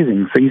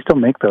amazing. So you still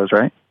make those,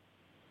 right?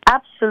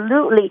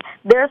 Absolutely.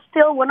 They're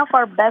still one of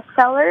our best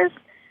sellers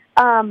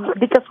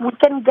because we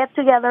can get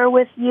together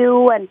with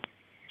you and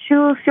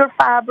choose your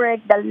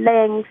fabric, the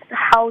length,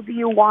 how do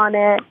you want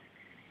it,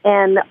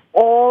 and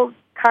all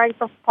kinds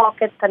of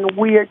pockets and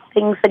weird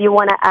things that you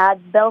want to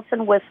add, bells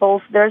and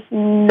whistles. There's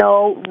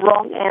no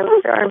wrong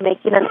answer in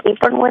making an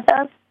apron with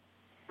us.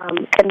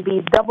 It can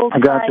be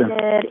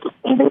double-sided.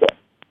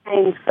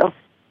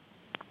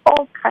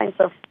 All kinds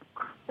of,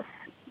 you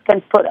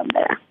can put them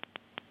there.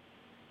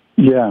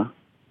 Yeah.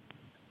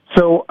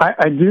 So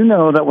I do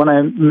know that when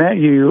I met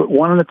you,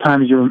 one of the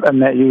times I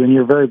met you, and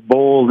you're very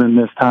bold in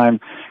this time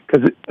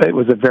because it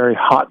was a very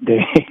hot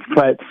day,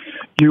 but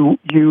you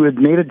had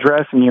made a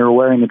dress and you were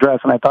wearing the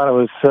dress, and I thought it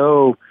was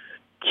so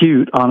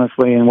cute,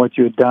 honestly, and what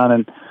you had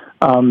done.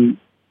 And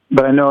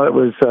but I know it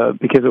was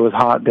because it was a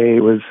hot day.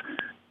 It was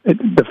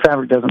the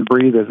fabric doesn't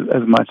breathe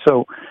as much.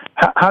 So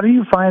how do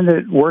you find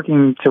it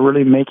working to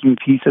really making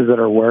pieces that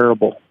are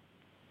wearable?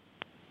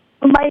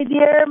 My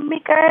dear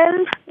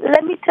Mikael,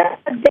 let me tell you,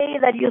 the day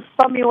that you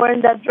saw me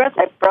wearing that dress,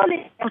 I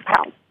probably 10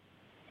 pounds.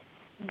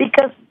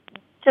 Because,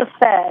 just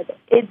said,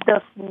 it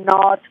does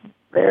not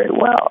very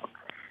well.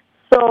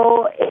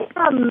 So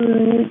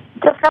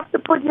just have to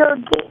put your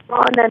game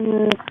on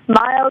and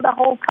smile the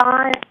whole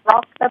time,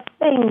 rock that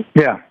thing.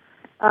 Yeah.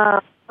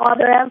 No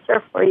other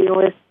answer for you.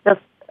 It's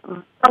just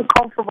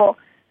uncomfortable.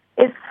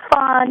 It's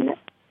fun.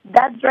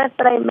 That dress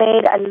that I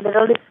made, I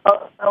literally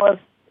felt I was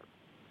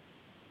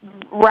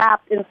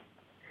wrapped in.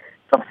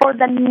 So for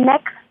the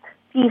next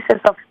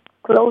pieces of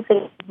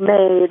clothing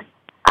made,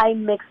 I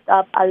mixed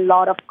up a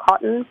lot of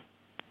cotton.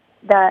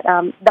 That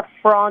the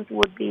front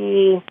would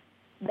be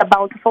the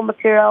Bountiful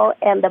material,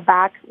 and the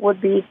back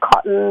would be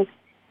cotton,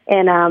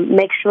 and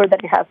make sure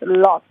that it has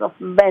lots of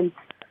vents.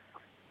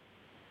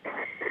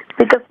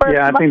 Because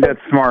I think that's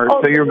smart.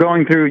 So you're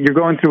going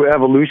through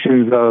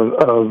evolutions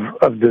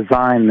of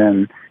design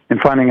then,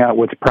 and finding out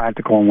what's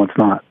practical and what's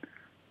not.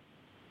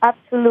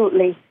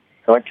 Absolutely.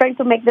 So we're trying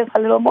to make this a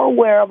little more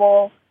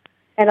wearable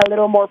and a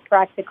little more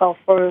practical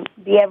for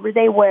the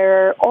everyday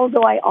wearer.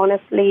 Although I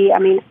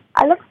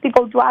look,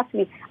 people do ask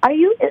me, are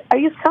you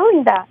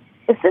selling that?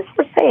 Is this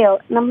for sale?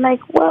 And I'm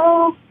like,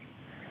 well,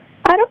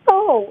 I don't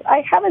know.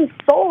 I haven't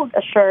sold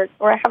a shirt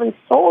or I haven't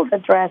sold a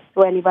dress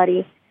to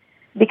anybody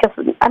because,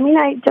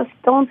 I just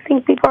don't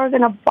think people are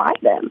going to buy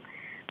them.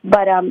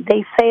 But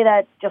they say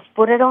that just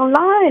put it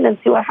online and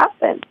see what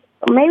happens.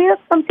 So maybe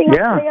that's something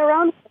I'll play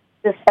around with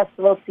this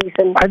festival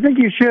season. I think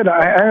you should.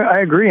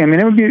 I agree.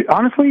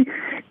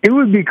 It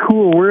would be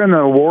cool. We're in the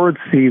awards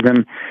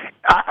season.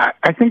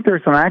 I think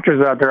there's some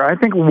actors out there. I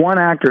think one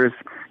actress,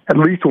 at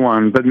least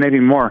one, but maybe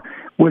more,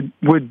 would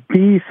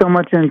be so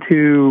much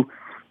into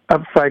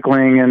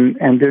upcycling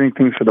and doing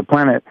things for the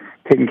planet,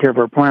 taking care of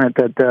our planet,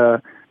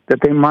 that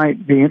they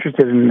might be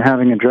interested in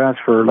having a dress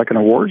for like an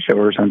award show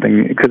or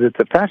something, because it's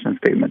a fashion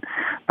statement,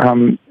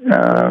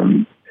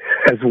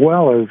 as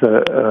well as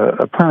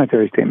a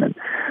planetary statement.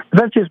 But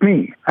that's just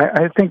me.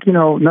 I think,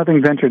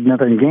 nothing ventured,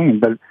 nothing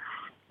gained. But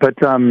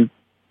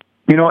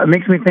it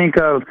makes me think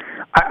of,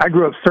 I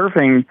grew up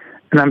surfing,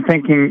 and I'm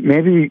thinking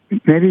maybe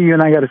you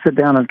and I got to sit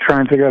down and try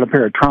and figure out a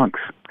pair of trunks.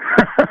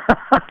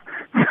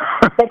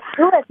 Let's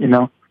do it.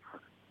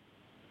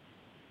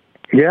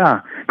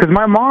 Yeah, because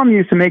my mom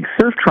used to make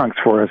surf trunks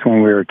for us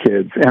when we were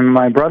kids, and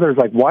my brother's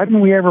like, why didn't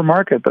we ever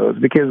market those?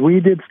 Because we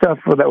did stuff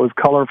that was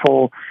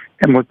colorful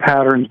and with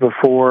patterns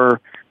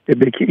before it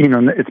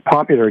became, it's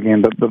popular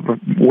again, but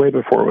way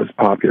before it was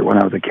popular when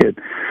I was a kid.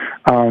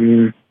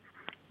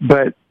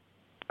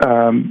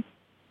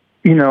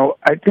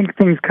 I think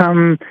things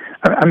come.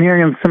 I'm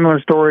hearing a similar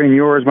story in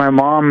yours. My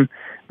mom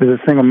was a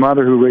single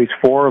mother who raised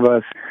four of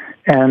us,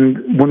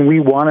 and when we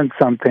wanted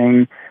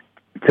something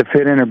to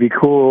fit in or be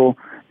cool,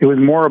 it was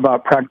more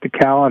about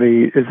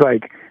practicality. It's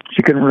like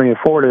she couldn't really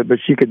afford it, but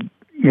she could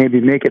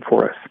maybe make it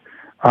for us.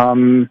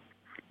 And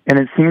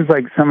it seems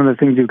like some of the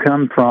things you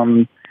come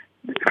from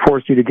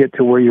forced you to get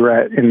to where you're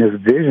at in this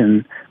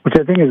vision, which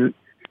I think is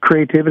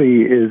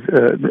creativity is,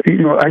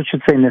 I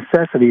should say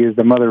necessity is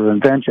the mother of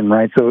invention,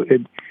 right? So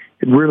it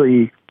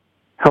really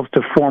helps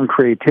to form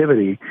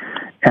creativity.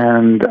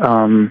 And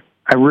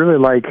I really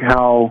like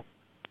how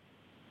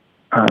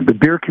the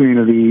beer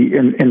community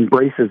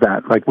embraces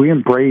that. Like, we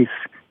embrace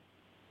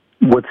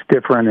what's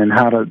different and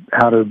how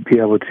to be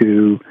able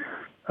to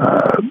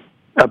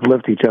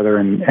uplift each other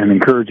and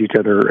encourage each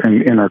other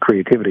in our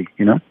creativity,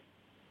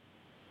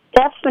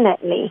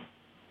 Definitely.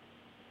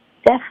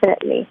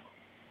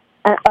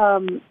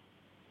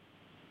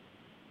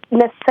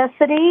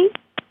 Necessity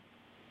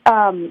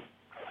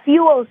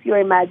fuels your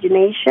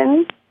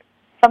imagination.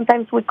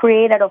 Sometimes we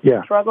create out of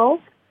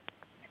struggle.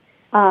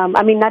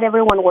 Not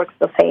everyone works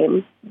the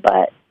same,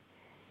 but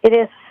it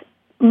is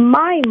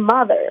my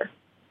mother.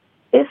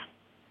 It's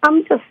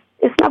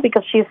not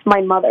because she's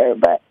my mother,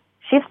 but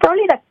she's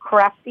probably the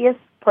craftiest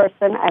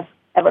person I've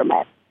ever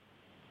met.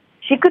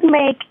 She could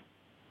make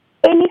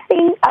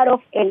anything out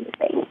of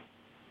anything.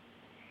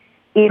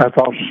 If That's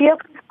awesome. she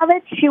doesn't have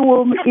it, she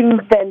will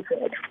invent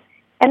it.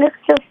 And it's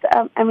just,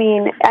 and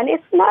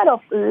it's not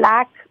of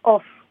lack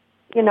of,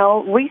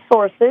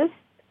 resources.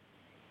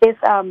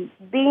 It's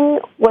being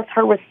with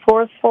her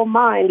resourceful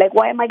mind. Like,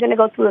 why am I going to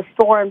go to the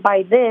store and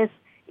buy this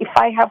if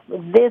I have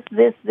this,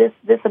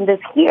 and this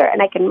here,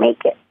 and I can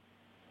make it?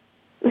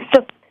 It's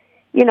just,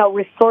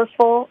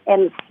 resourceful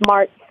and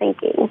smart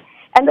thinking.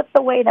 And that's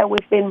the way that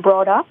we've been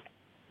brought up.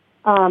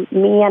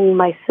 Me and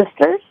my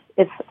sisters,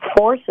 it's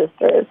 4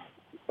 sisters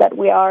that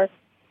we are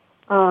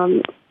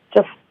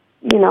just,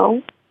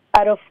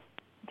 out of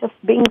just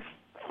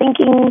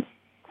thinking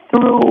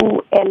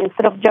through, and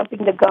instead of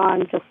jumping the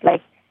gun, just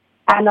like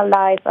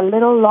analyze a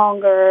little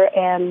longer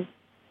and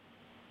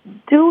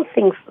do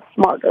things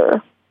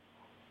smarter.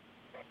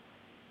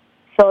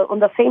 So on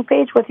the same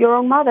page with your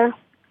own mother.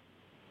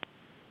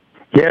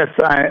 Yes,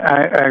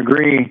 I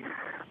agree.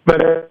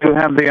 But you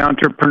have the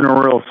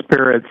entrepreneurial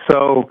spirit.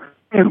 So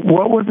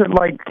what was it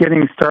like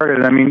getting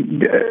started? I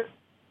mean,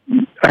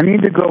 I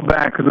need to go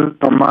back because there's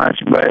so much,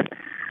 but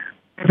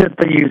is it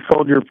that you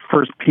sold your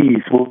first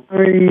piece? Well,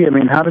 I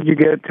mean, how did you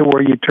get to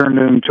where you turned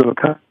it into a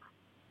cup?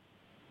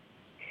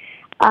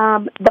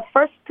 The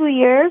first 2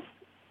 years,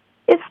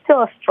 it's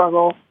still a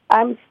struggle.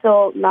 I'm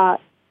still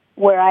not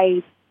where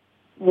I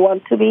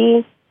want to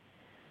be.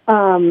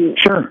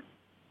 Sure.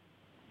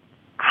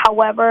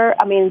 However,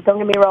 I mean, don't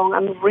get me wrong,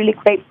 I'm really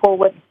grateful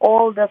with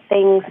all the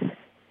things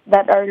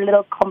that our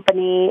little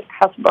company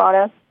has brought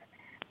us.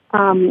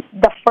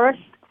 The first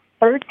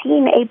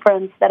 13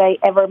 aprons that I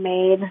ever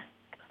made,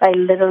 they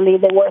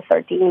were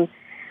 13,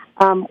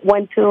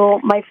 went to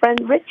my friend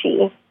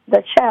Richie,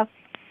 the chef,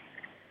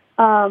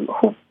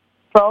 who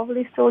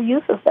probably still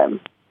uses them.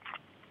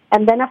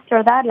 And then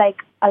after that, like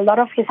a lot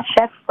of his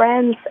chef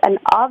friends and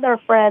other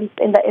friends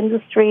in the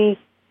industry,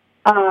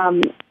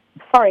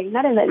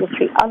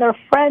 other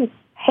friends,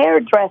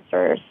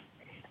 hairdressers,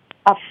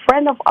 a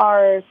friend of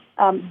ours,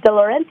 De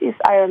Laurentiis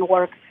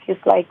Ironworks, he's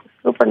like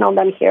super known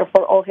down here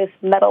for all his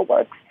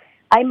metalworks.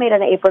 I made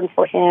an apron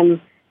for him.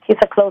 He's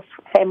a close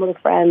family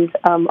friend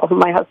of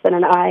my husband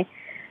and I.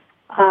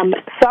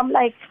 So I'm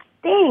like,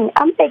 dang,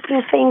 I'm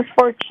making things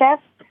for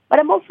chefs, but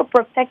I'm also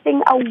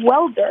protecting a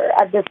welder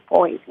at this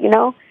point, you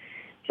know?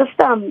 Just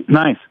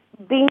nice.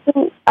 Being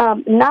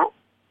not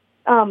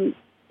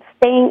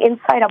staying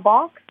inside a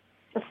box,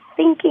 just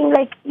thinking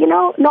like, you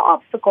know, no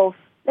obstacles.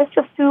 Let's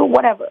just do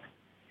whatever.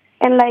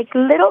 And like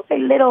little by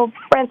little,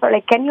 friends are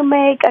like, can you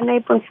make an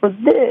apron for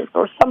this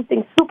or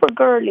something super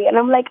girly? And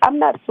I'm like, I'm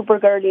not super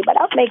girly, but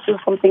I'll make you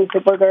something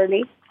super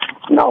girly.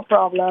 No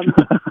problem.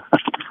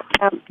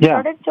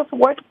 Started just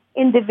working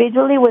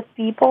individually with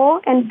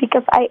people, and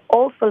because I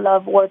also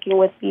love working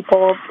with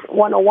people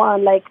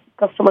one-on-one, like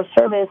customer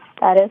service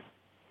status,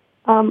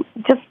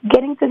 just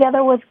getting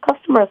together with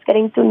customers,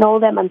 getting to know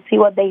them and see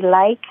what they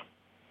like,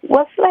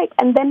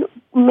 and then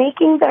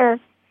making their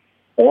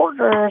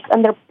orders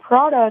and their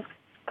products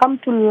come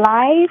to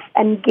life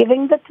and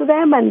giving that to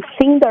them and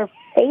seeing their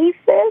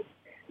faces.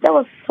 That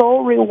was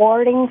so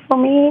rewarding for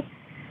me.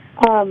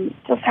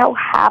 Just how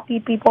happy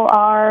people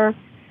are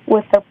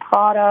with their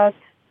product.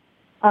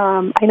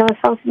 I know it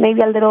sounds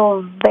maybe a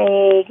little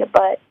vague,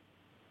 but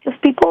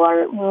just people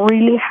are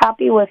really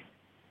happy with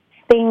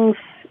things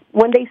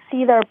when they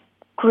see their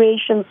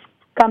creations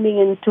coming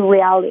into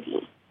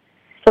reality.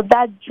 So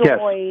that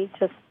joy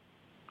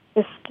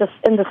is just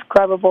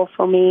indescribable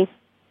for me.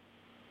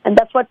 And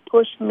that's what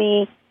pushed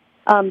me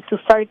to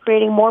start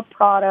creating more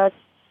products.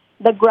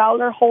 The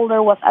growler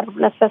holder was out of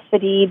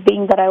necessity,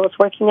 being that I was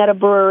working at a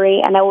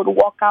brewery, and I would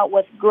walk out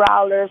with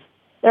growlers.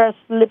 They're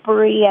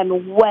slippery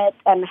and wet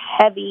and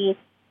heavy,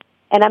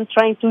 and I'm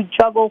trying to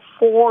juggle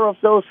 4 of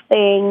those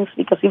things,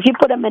 because if you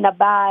put them in a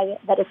bag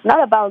that is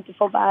not a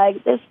Bountiful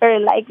bag, it's very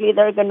likely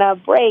they're going to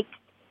break,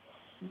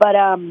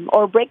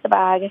 or break the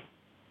bag.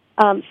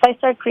 So I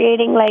started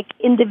creating like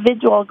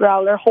individual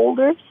growler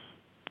holders,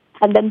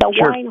 and then the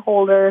wine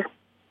holder,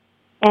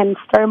 and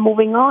started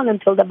moving on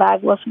until the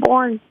bag was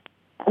born.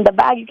 And the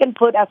bag, you can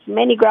put as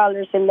many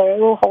growlers in there.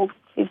 It will hold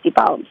 50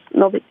 pounds.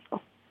 No big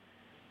deal.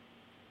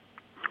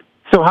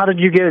 So how did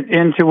you get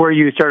into where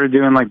you started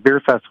doing like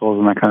beer festivals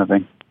and that kind of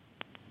thing?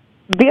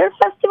 Beer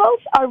festivals,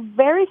 our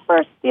very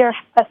first beer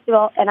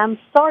festival, and I'm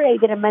sorry I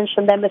didn't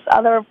mention them, is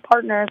other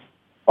partners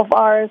of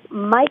ours,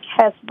 Mike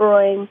Hess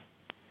Brewing.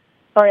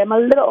 Sorry, I'm a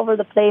little over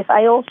the place.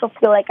 I also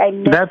feel like I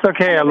missed... That's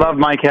okay. I love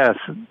Mike Hess.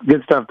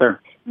 Good stuff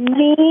there.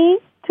 Me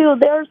too.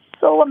 They're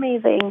so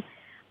amazing.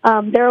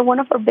 They're one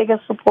of our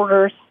biggest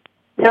supporters.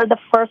 They're the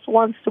first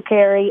ones to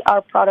carry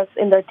our products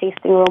in their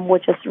tasting room,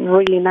 which is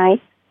really nice.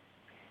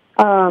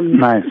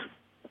 Nice.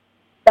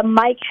 The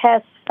Mike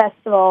Hess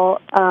Festival,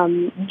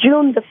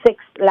 June the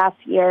 6th last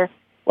year,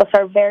 was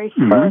our very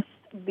first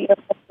beer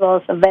festival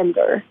as a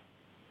vendor.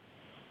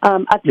 I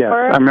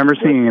remember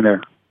seeing you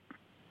there.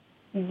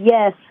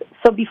 Yes.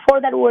 So before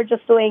that, we were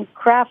just doing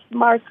craft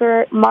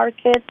markets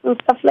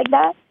and stuff like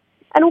that.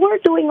 And we're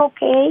doing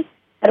okay.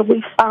 And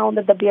we found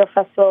that the beer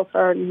festivals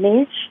are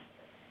niche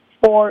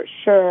for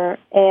sure.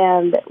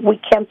 And we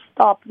can't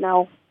stop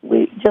now.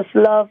 We just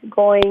love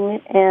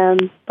going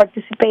and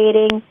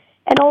participating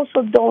and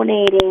also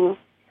donating.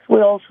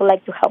 We also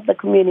like to help the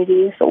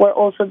community. So we're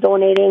also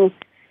donating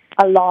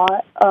a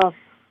lot of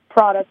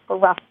products for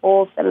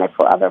raffles and like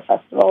for other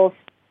festivals.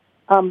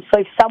 So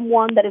if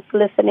someone that is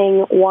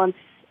listening wants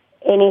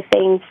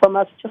anything from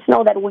us, just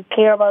know that we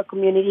care about our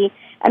community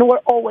and we're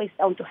always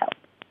down to help.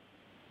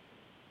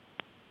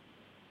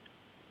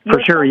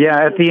 For sure,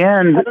 yeah. At the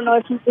end, I don't know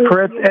if you do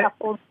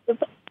raffles.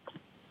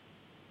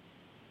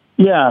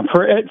 Yeah.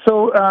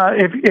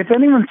 If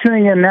anyone's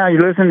tuning in now,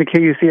 you're listening to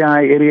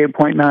KUCI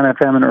 88.9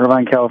 FM in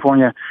Irvine,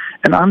 California,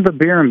 and I'm the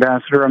beer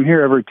ambassador. I'm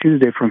here every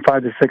Tuesday from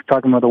 5 to 6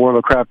 talking about the world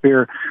of craft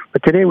beer.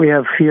 But today we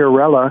have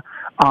Fiorella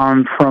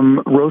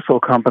from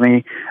Rossel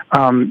Company,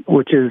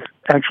 which is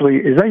actually,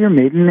 is that your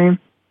maiden name,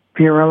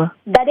 Fiorella?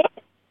 That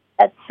is.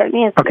 That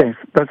certainly is. Okay,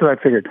 that's what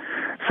I figured.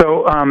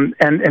 So, and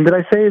did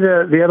I say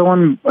the other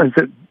one, is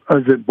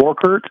it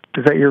Borkert?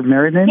 Is that your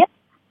married name? Yep.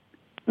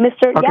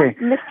 Okay.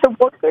 Mr.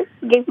 Borkert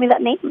gave me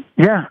that name.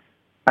 Yeah.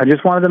 I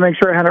just wanted to make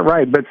sure I had it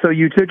right. But so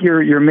you took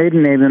your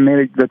maiden name and made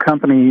it the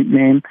company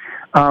name.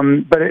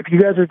 But if you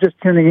guys are just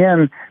tuning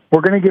in,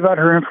 we're going to give out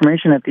her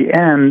information at the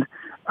end.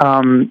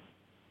 And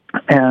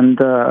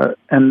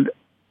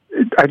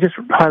I just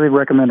highly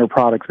recommend her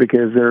products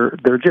because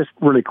they're just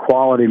really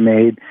quality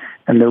made,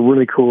 and they're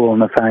really cool in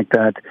the fact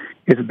that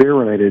it's beer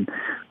related.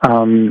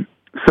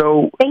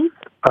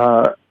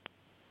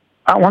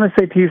 I want to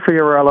say to you,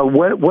 Fiorella,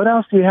 what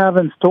else do you have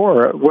in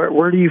store?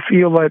 Where do you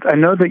feel like? I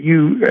know that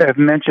you have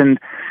mentioned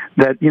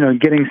that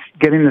getting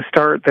the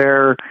start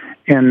there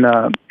in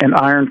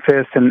Iron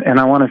Fist, and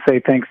I want to say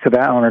thanks to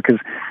that owner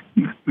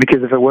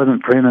because if it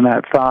wasn't for him and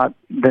that thought,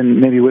 then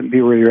maybe you wouldn't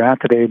be where you're at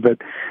today. But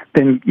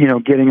then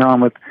getting on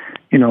with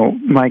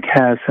Mike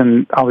Hess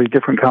and all these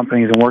different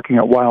companies and working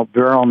at Wild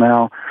Barrel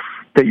now,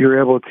 that you're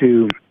able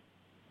to,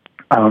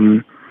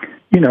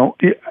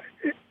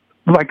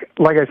 like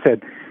I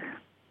said.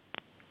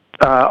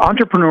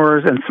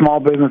 Entrepreneurs and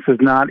small business is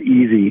not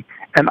easy,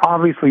 and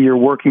obviously you're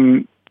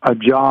working a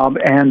job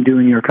and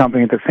doing your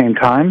company at the same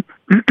time,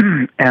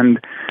 and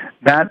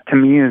that to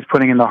me is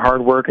putting in the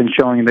hard work and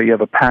showing that you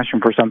have a passion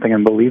for something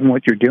and believe in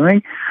what you're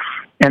doing.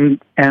 And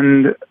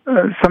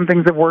some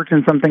things have worked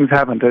and some things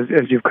haven't,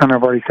 as you've kind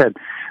of already said.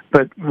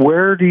 But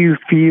where do you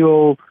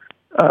feel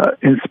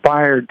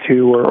inspired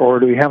to, or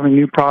do we have any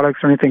new products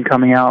or anything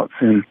coming out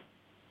soon?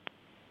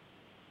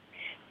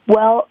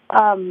 Well,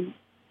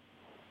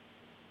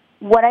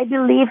 what I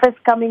believe is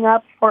coming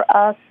up for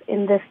us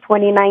in this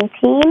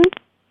 2019,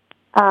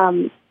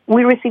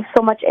 we receive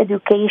so much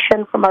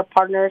education from our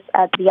partners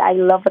at the I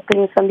Love a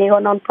Clean San Diego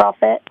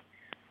nonprofit,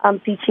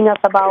 teaching us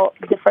about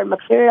different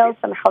materials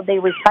and how they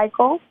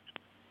recycle,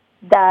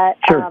 that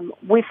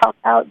we found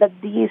out that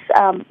these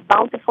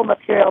Bountiful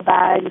material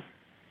bags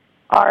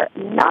are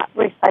not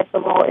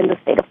recyclable in the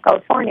state of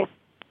California.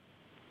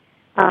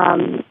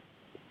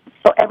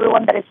 So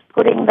everyone that is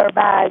putting their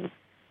bags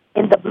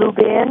in the blue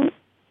bin,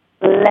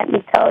 let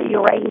me tell you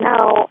right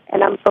now,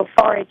 and I'm so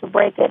sorry to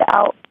break it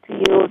out to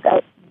you,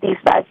 that these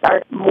bags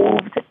are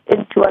moved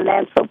into a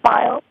landfill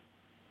pile.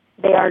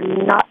 They are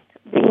not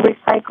being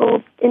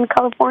recycled in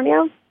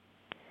California,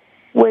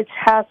 which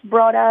has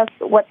brought us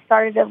what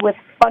started with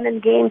fun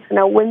and games and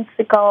a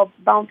whimsical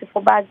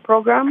Bountiful Bag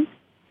program.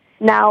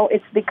 Now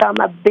it's become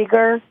a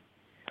bigger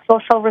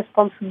social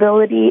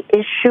responsibility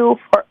issue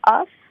for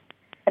us,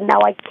 and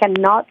now I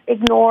cannot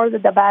ignore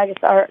that the bags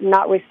are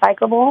not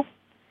recyclable.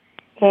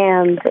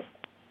 And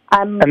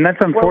that's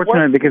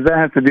unfortunate because that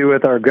has to do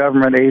with our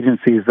government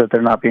agencies that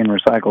they're not being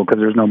recycled because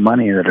there's no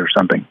money in it or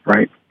something,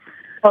 right?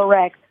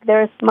 Correct.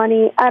 There's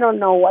money. I don't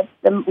know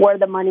where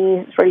the money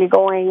is really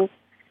going.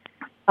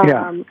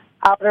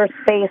 Outer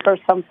space or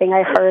something,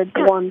 I heard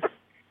once.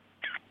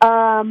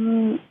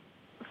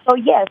 So,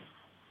 yes.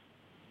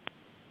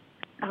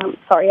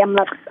 Sorry, I'm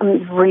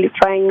really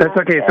trying. That's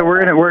okay. So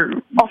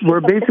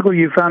we're basically,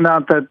 you found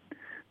out that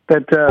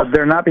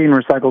they're not being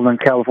recycled in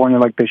California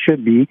like they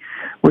should be,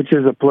 which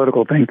is a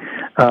political thing,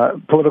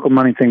 political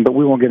money thing, but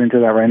we won't get into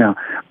that right now.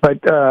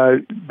 But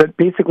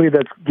basically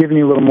that's giving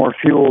you a little more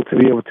fuel to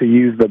be able to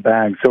use the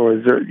bag. So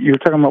you're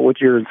talking about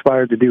what you're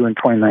inspired to do in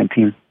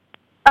 2019?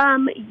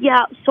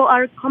 Yeah, so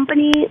our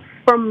company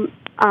from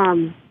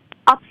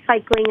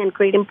upcycling and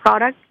creating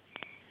products,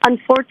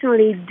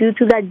 unfortunately, due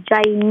to that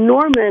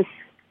ginormous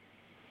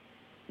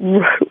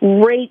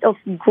rate of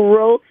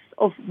growth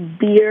of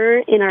beer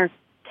in our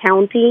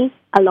county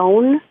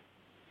alone,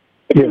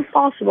 it's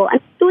impossible. And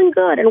it's doing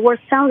good, and we're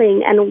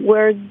selling, and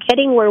we're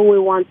getting where we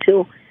want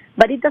to.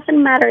 But it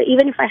doesn't matter.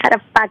 Even if I had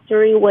a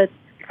factory with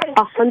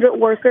 100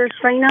 workers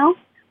right now,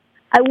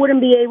 I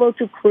wouldn't be able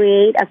to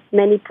create as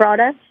many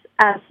products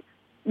as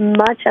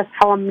much as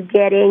how I'm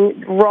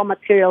getting raw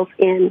materials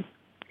in.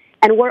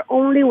 And we're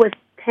only with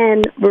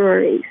 10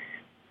 breweries.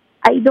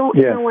 I don't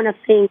even want to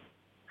think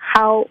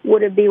how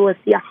would it be with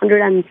the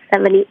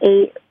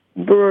 178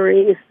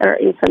 breweries that are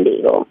in San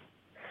Diego.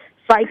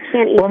 So I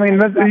can't even... Well, I mean,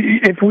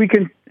 if we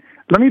can...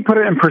 Let me put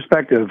it in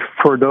perspective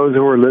for those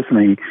who are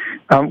listening.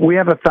 We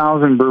have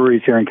 1,000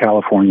 breweries here in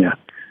California.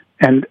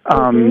 And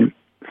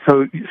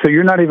so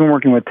you're not even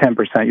working with 10%.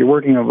 You're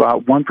working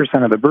about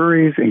 1% of the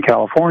breweries in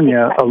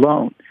California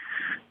alone.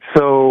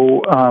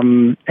 So,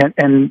 and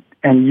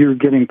you're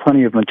getting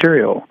plenty of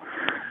material.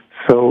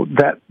 So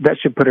that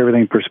should put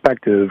everything in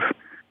perspective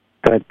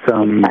that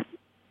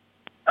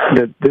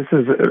this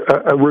is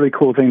a really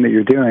cool thing that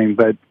you're doing.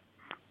 But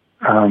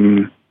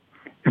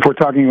if we're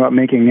talking about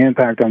making an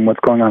impact on what's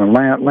going on in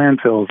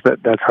landfills,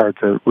 that's hard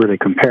to really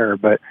compare.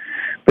 But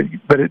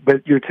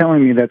you're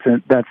telling me that's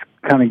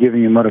kind of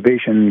giving you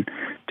motivation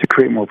to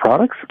create more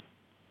products?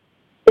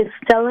 It's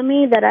telling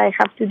me that I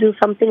have to do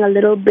something a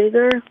little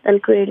bigger than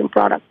creating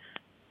products.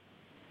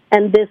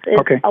 And this is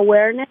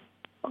awareness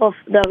of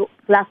the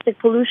plastic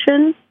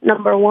pollution,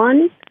 number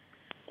one.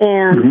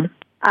 And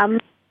I'm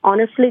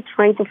honestly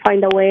trying to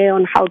find a way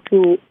on how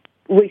to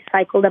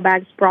recycle the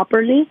bags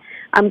properly.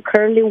 I'm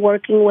currently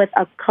working with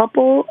a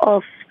couple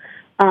of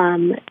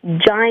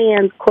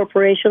giant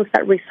corporations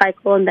that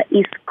recycle on the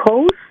East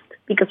Coast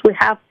because we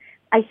have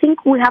I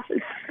think we have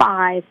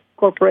 5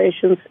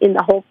 corporations in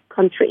the whole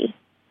country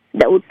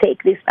that would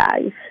take these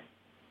bags.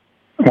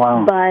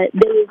 Wow. But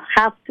they will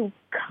have to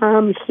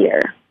come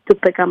here to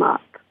pick them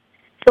up.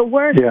 So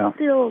we're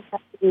still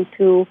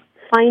into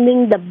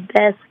finding the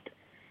best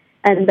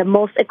and the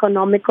most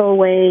economical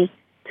way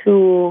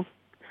to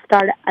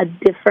start a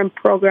different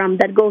program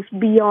that goes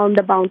beyond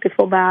the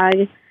Bountiful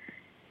Bag.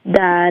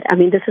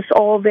 This is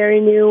all very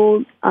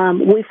new.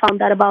 We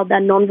found out about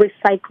that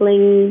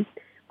non-recycling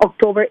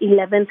October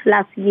 11th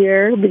last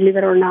year, believe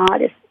it or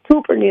not. It's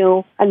super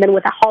new. And then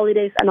with the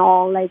holidays and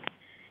all,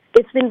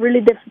 it's been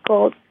really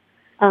difficult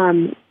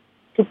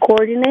to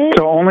coordinate.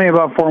 So only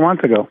about 4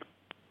 months ago?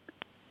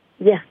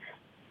 Yes,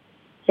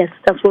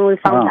 that's when we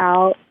found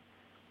out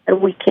that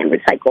we can't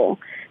recycle.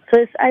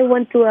 So I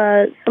went to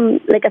a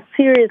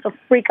series of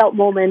freak-out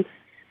moments,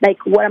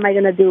 what am I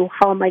going to do?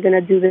 How am I going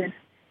to do this?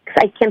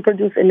 Because I can't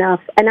produce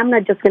enough, and I'm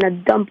not just going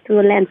to dump to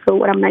the landfill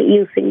what I'm not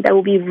using. That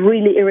would be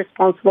really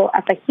irresponsible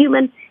as a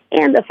human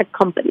and as a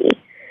company.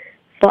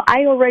 So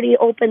I already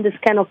opened this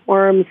can of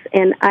worms,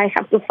 and I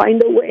have to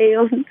find a way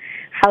on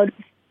how to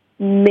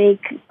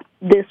make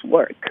this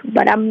work.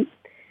 But I'm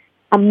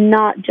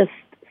not just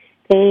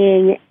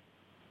staying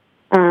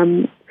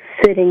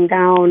sitting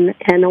down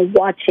and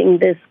watching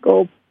this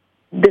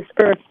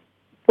earth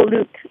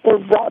pollute or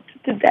rot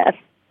to death.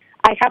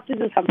 I have to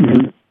do something.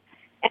 Mm-hmm.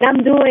 And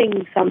I'm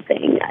doing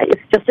something.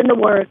 It's just in the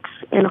works,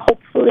 and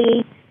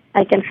hopefully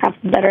I can have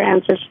better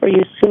answers for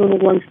you soon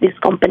once these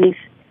companies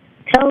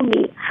tell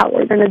me how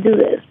we're going to do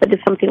this. But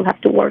it's something we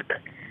have to work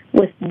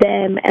with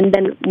them and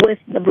then with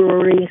the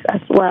breweries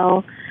as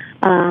well.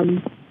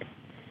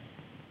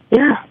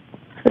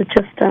 So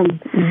just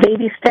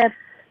baby steps,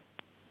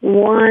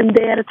 one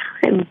day at a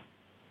time.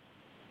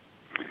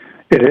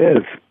 It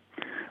is.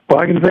 Well,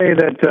 I can say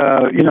that,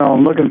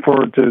 I'm looking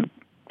forward to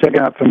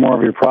checking out some more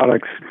of your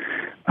products.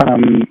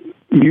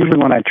 Usually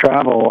when I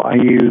travel, I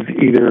use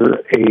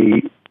either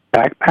a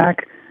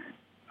backpack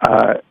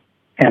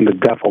and a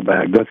duffel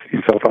bag. So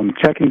if I'm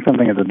checking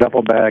something, it's a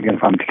duffel bag, and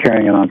if I'm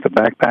carrying it on, it's a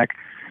backpack.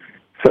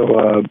 So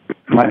I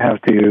might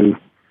have to,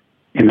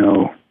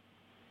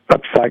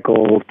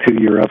 upcycle to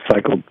your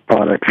upcycled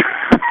products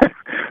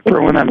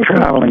for when I'm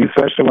traveling,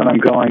 especially when I'm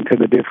going to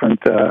the different,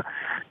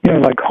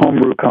 like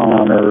Homebrew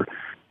Con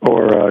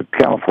or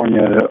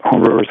California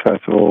Homebrewers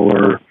Festival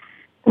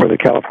or the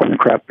California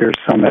Craft Beer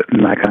Summit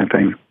and that kind of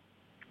thing,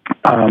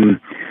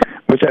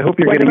 which I hope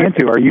you're getting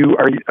into. Are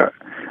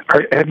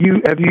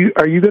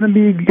you going to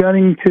be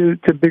getting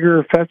to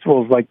bigger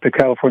festivals like the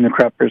California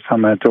Craft Beer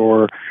Summit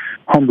or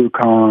Homebrew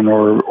Con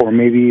or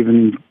maybe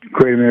even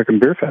Great American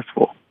Beer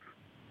Festival?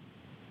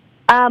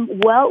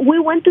 Well, we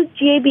went to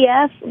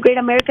GABF, Great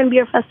American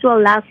Beer Festival,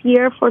 last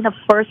year for the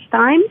first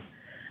time.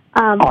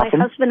 Awesome. My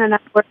husband and I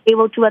were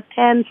able to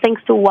attend,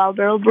 thanks to Wild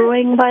Barrel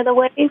Brewing, by the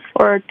way,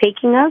 for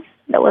taking us.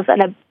 That was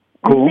an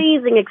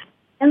amazing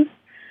experience.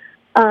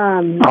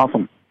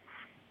 Awesome.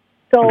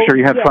 So, I'm sure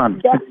you had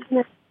fun.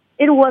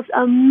 It was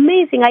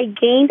amazing. I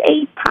gained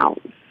 8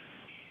 pounds,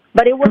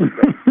 but it was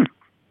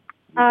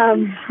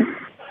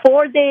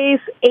 4 days,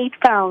 8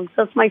 pounds.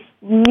 That's my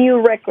new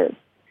record.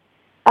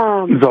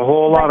 There's a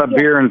whole lot of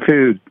beer and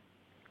food.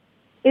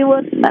 It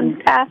was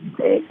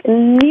fantastic.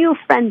 New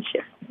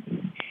friendship.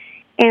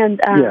 And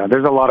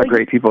there's a lot of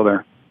great people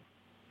there.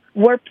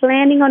 We're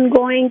planning on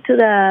going to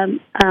the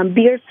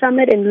beer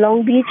summit in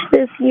Long Beach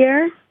this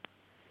year.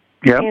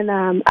 Yeah. And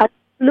I was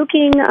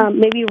looking,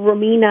 maybe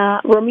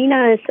Romina.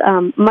 Romina is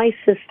my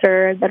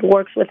sister that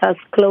works with us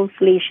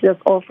closely. She does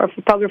all for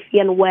photography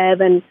and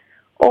web and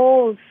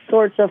all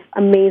sorts of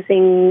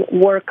amazing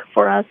work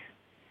for us.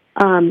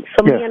 Me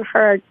and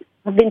her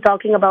have been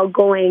talking about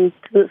going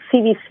to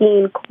CBC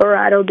in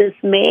Colorado this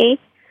May.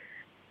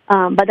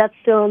 But that's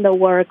still in the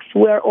works.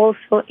 We're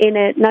also in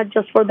it, not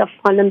just for the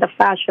fun and the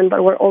fashion,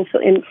 but we're also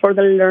in for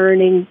the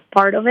learning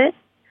part of it.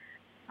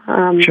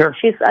 Sure.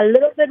 She's a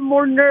little bit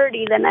more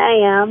nerdy than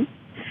I am,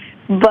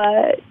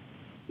 but,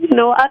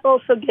 I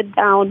also get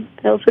down.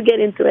 I also get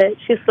into it.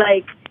 She's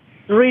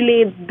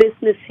really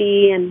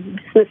businessy and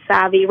business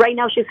savvy. Right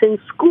now she's in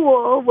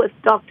school with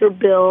Dr.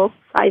 Bill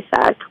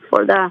Isaac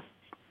for the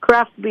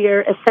Craft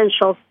Beer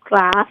Essentials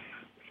class,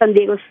 San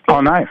Diego State.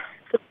 Oh, nice.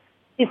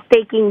 She's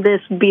taking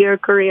this beer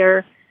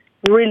career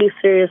really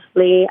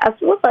seriously, as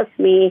well as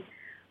me.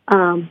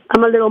 I'm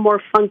a little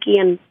more funky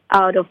and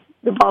out of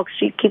the box.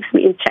 She keeps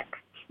me in check.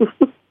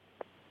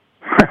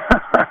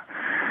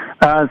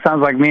 It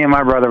sounds like me and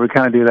my brother, we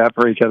kind of do that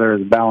for each other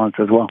as a balance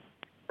as well.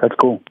 That's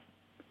cool.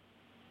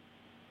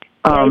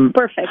 It's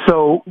perfect.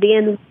 So, the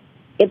end,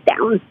 get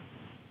down.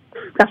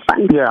 That's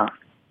fun. Yeah.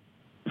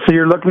 So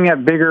you're looking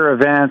at bigger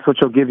events, which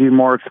will give you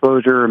more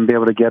exposure and be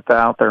able to get that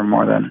out there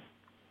more then.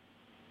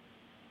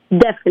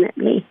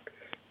 Definitely.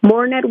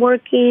 More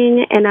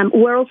networking, and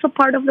we're also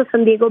part of the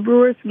San Diego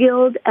Brewers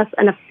Guild as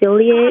an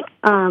affiliate.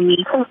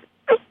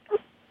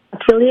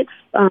 Affiliates,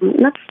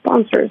 not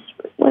sponsors.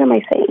 What am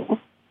I saying?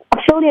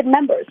 Affiliate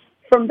members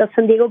from the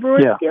San Diego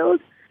Brewers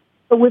Guild.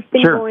 So we've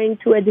been going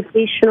to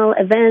educational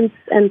events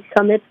and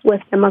summits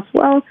with them as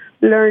well,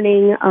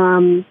 learning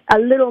a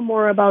little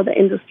more about the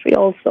industry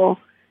also,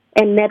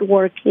 and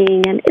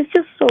networking. And it's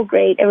just so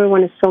great.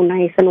 Everyone is so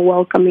nice and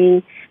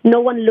welcoming. No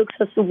one looks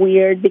us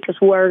weird because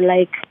we're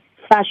like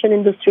fashion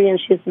industry and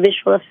she's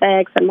visual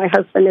effects and my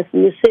husband is a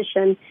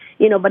musician,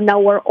 but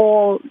now we're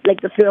all, like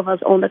the three of us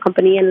own the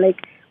company, and like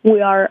we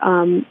are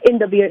in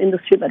the beer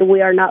industry, but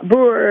we are not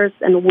brewers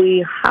and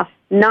we have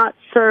not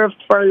served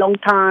for a long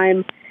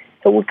time.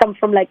 So we come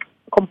from like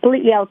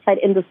completely outside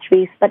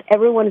industries, but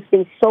everyone has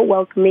been so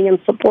welcoming and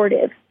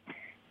supportive.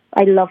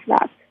 I love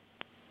that.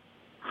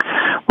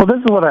 Well, this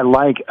is what I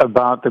like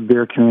about the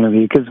beer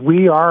community, because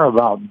we are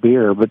about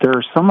beer, but there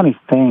are so many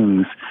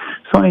things,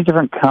 so many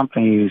different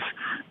companies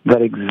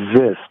that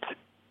exist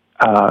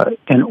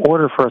in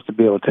order for us to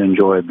be able to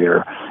enjoy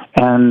beer.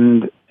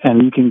 And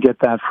you can get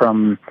that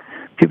from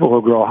people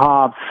who grow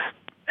hops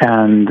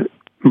and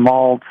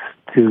malts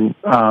to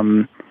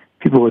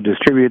people who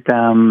distribute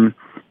them,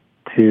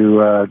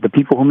 to the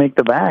people who make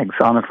the bags,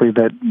 honestly,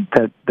 that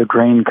the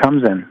grain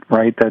comes in,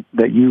 right,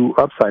 that you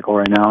upcycle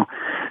right now,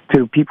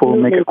 to people who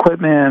make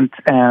equipment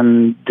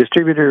and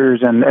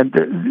distributors. And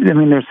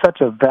there's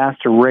such a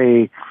vast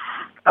array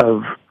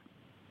of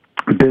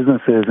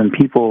businesses and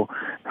people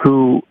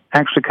who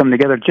actually come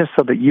together just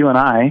so that you and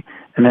I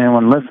and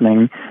anyone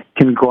listening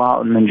can go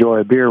out and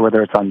enjoy a beer,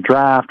 whether it's on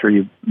draft or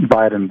you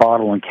buy it in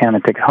bottle and can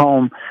and take it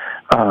home.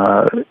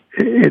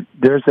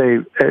 There's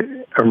a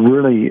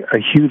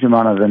huge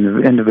amount of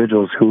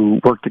individuals who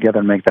work together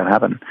and make that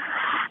happen.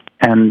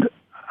 And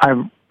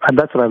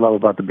that's what I love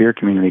about the beer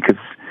community,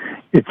 because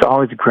it's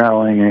always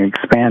growing and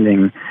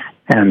expanding,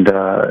 and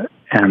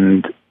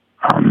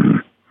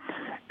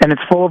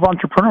it's full of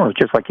entrepreneurs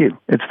just like you.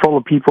 It's full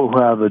of people who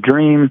have a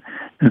dream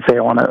and say,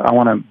 I want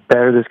to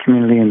better this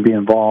community and be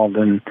involved.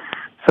 And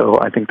so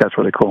I think that's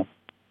really cool.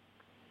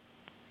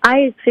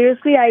 I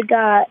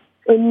got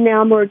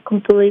enamored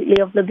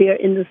completely of the beer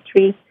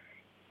industry,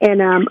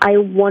 and I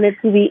wanted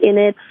to be in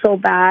it so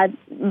bad.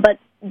 But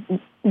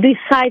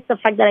besides the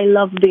fact that I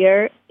love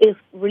beer, is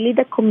really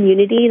the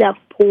community that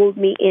pulled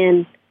me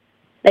in.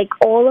 Like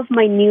all of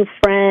my new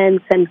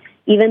friends and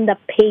even the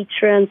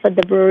patrons at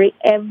the brewery,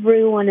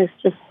 everyone is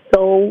just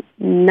so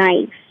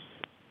nice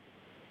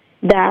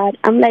that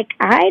I'm like,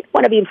 I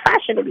want to be in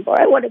fashion anymore.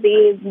 I want to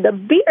be the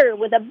beer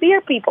with the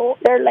beer people.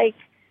 They're like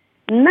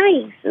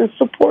nice and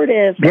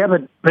supportive. Yeah,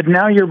 but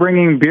now you're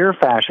bringing beer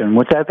fashion,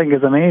 which I think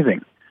is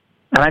amazing.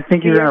 And I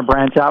think you're going to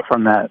branch out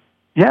from that.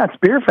 Yeah, it's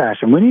beer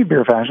fashion. We need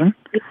beer fashion.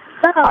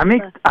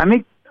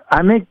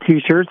 I make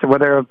T-shirts,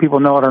 whether people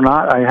know it or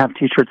not. I have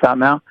T-shirts out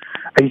now.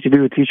 I used to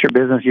do a T-shirt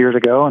business years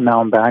ago, and now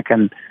I'm back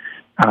and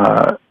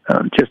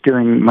just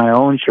doing my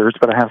own shirts.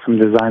 But I have some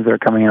designs that are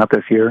coming out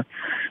this year.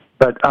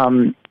 But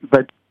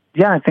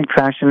yeah, I think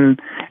fashion.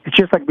 It's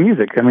just like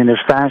music. I mean,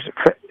 there's fashion.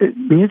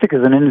 Music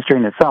is an industry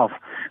in itself,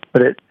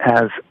 but it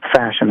has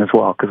fashion as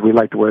well, because we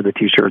like to wear the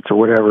T-shirts or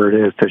whatever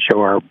it is to show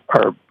our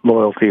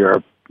loyalty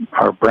or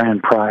our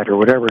brand pride or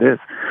whatever it is.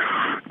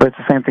 But it's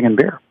the same thing in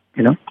beer,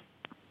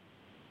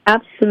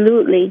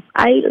 Absolutely.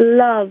 I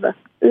love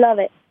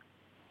it.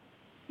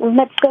 We've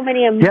met so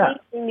many amazing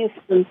new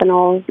students and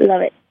all.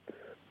 Love it.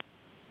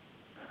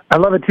 I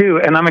love it too,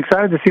 and I'm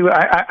excited to see what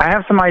I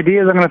have some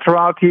ideas I'm going to throw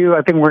out to you.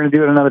 I think we're going to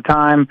do it another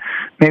time.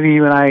 Maybe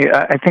you and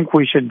I think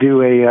we should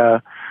do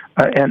an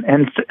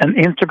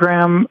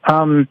Instagram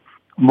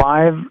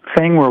live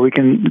thing where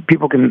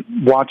people can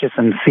watch us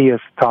and see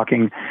us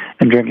talking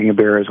and drinking a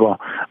beer as well.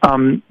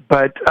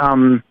 But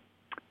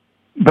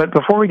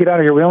before we get out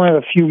of here, we only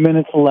have a few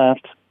minutes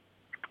left,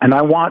 and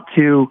I want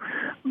to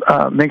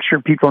make sure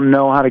people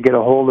know how to get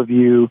a hold of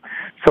you.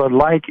 So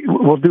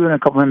we'll do it in a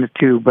couple minutes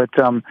too, but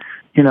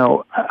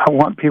I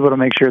want people to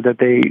make sure that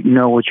they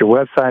know what your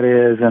website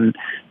is and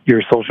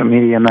your social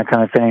media and that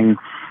kind of thing,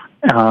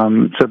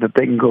 so that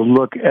they can go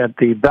look at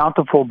the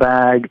Bountiful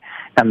Bag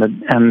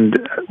and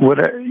what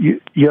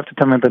you have to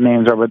tell me what the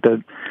names are, but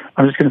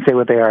I'm just going to say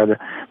what they are.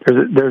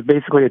 There's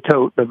basically a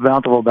tote, the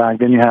Bountiful Bag.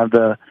 Then you have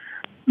the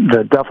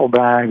duffel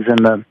bags and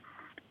the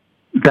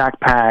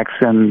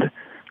backpacks and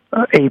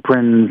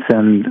aprons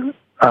and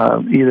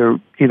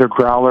either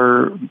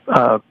growler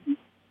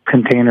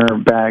container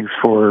bags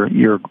for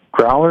your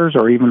growlers,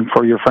 or even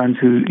for your friends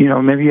who,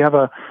 maybe you have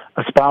a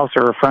spouse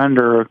or a friend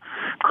or a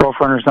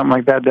girlfriend or something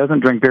like that doesn't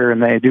drink beer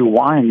and they do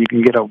wine. You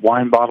can get a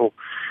wine bottle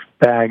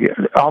bag,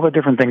 all the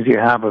different things you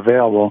have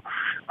available,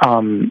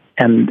 and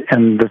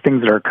the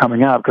things that are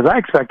coming out. Because I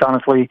expect,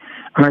 honestly,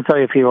 I'm going to tell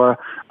you, Fiorella,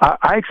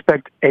 I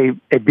expect a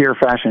beer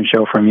fashion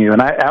show from you,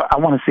 and I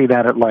want to see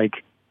that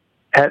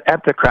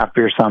at the Craft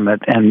Beer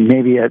Summit and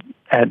maybe at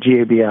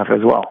GABF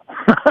as well.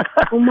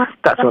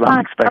 That's what I'm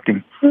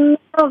expecting.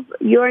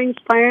 You're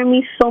inspiring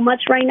me so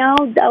much right now.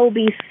 That will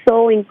be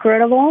so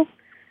incredible.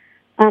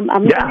 I'm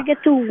going to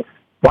get to...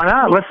 Why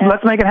not?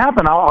 Let's make it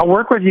happen. I'll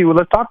work with you.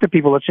 Let's talk to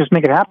people. Let's just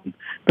make it happen.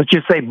 Let's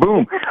just say,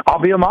 boom, I'll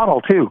be a model,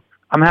 too.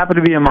 I'm happy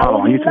to be a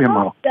model. I used to be a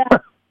model.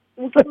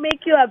 We can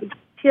make you a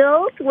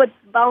kilt with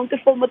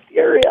bountiful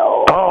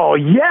material. Oh,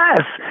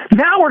 yes.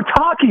 Now we're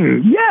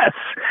talking. Yes.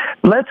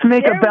 Let's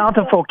make a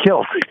bountiful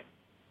kilt.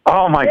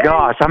 Oh, my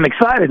gosh. I'm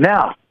excited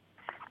now.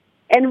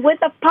 And with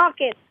a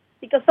pocket,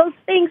 because those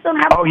things don't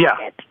have pockets. Yeah.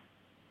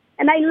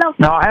 And I love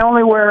No, I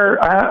only wear,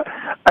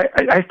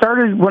 I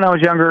started when I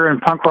was younger in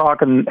punk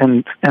rock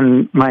and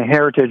my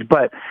heritage,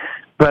 but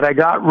I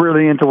got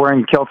really into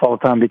wearing kilts all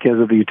the time because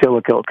of the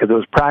utility kilt, because it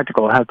was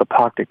practical. It has the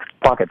pockets,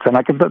 and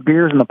I can put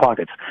beers in the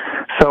pockets.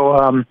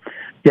 So,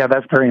 yeah,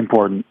 that's very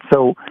important.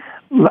 So,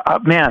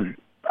 man,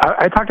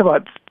 I talked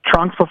about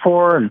trunks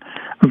before, and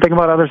I'm thinking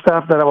about other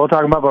stuff that I will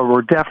talk about, but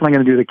we're definitely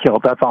going to do the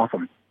kilt. That's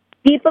awesome.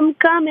 Keep them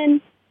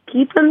coming.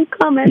 Keep them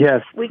coming.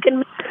 Yes. We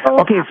can.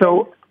 Okay,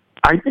 so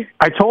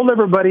I told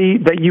everybody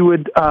that you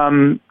would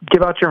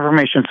give out your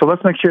information, so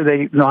let's make sure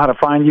they know how to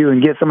find you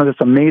and get some of this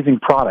amazing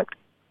product.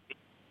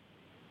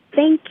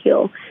 Thank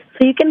you.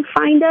 So you can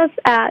find us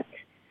at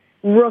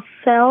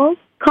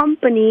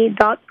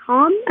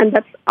rosselcompany.com, and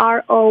that's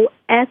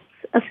ROS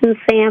as in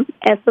Sam,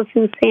 S as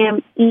in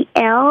Sam,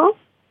 EL.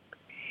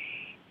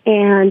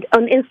 And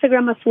on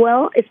Instagram as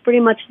well, it's pretty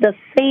much the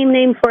same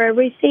name for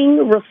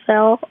everything,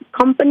 Rossel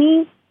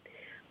Company.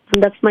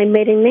 And that's my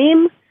maiden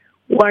name.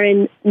 We're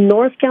in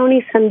North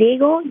County, San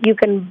Diego. You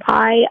can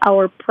buy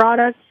our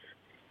products,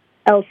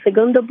 El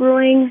Segundo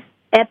Brewing,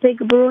 Epic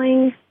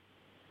Brewing,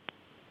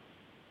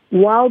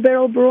 Wild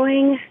Barrel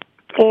Brewing,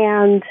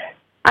 and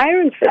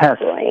Iron Fist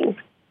Brewing.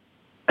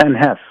 And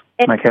Hess.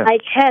 Like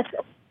Hess.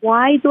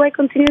 Why do I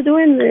continue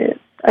doing this?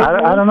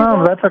 I don't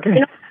know. That's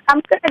okay.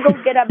 I'm going to go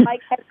get a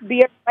Mike Hess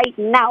beer right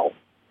now.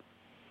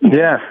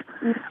 Yes.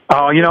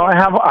 Oh,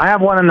 I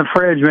have one in the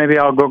fridge. Maybe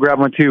I'll go grab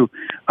one too.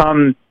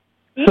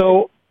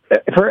 So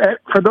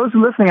for those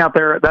listening out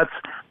there, that's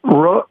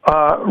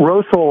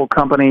Rossel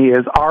Company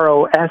is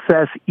ROSSELL.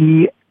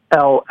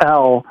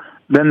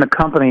 Then the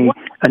company,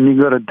 and you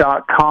go to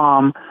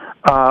 .com,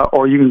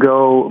 or you can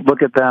go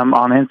look at them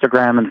on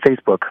Instagram and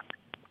Facebook.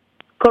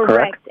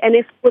 Correct. And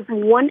it's with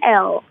one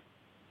L.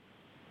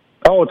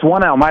 Oh, it's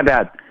one L. My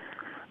bad.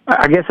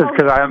 I guess it's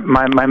because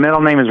my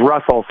middle name is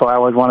Russell, so I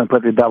always want to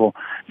put the double.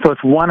 So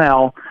it's one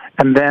L,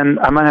 and then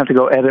I might have to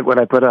go edit what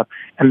I put up.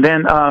 And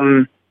then,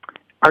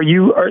 are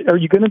you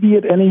going to be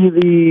at any of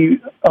the?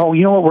 Oh,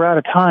 you know what? We're out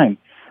of time.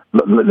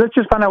 Let's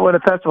just find out what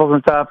the festivals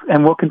and stuff,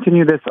 and we'll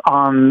continue this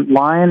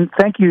online.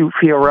 Thank you,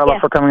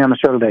 Fiorella, for coming on the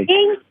show today.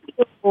 Thank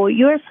you.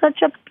 You're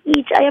such a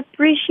peach. I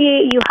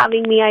appreciate you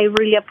having me. I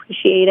really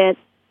appreciate it.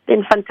 It's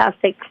been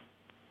fantastic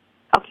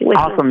talking with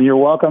you. Awesome. You're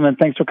welcome, and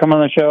thanks for coming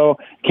on the show.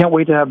 Can't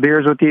wait to have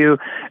beers with you.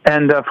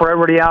 And for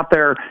everybody out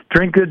there,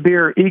 drink good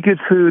beer, eat good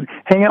food,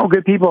 hang out with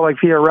good people like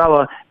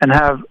Fiorella, and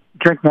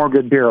drink more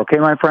good beer. Okay,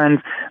 my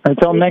friends?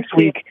 Until next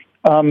week.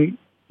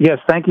 Yes,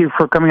 thank you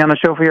for coming on the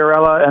show,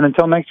 Fiorella. And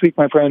until next week,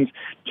 my friends,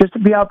 just to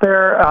be out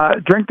there,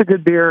 drink the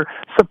good beer,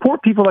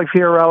 support people like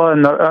Fiorella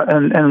and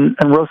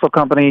Rossel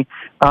Company,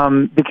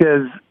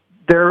 because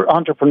they're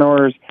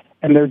entrepreneurs,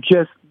 and they're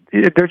just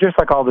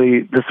like all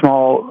the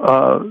small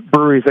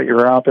breweries that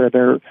you're out there.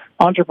 They're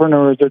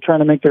entrepreneurs. They're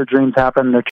trying to make their dreams happen. They're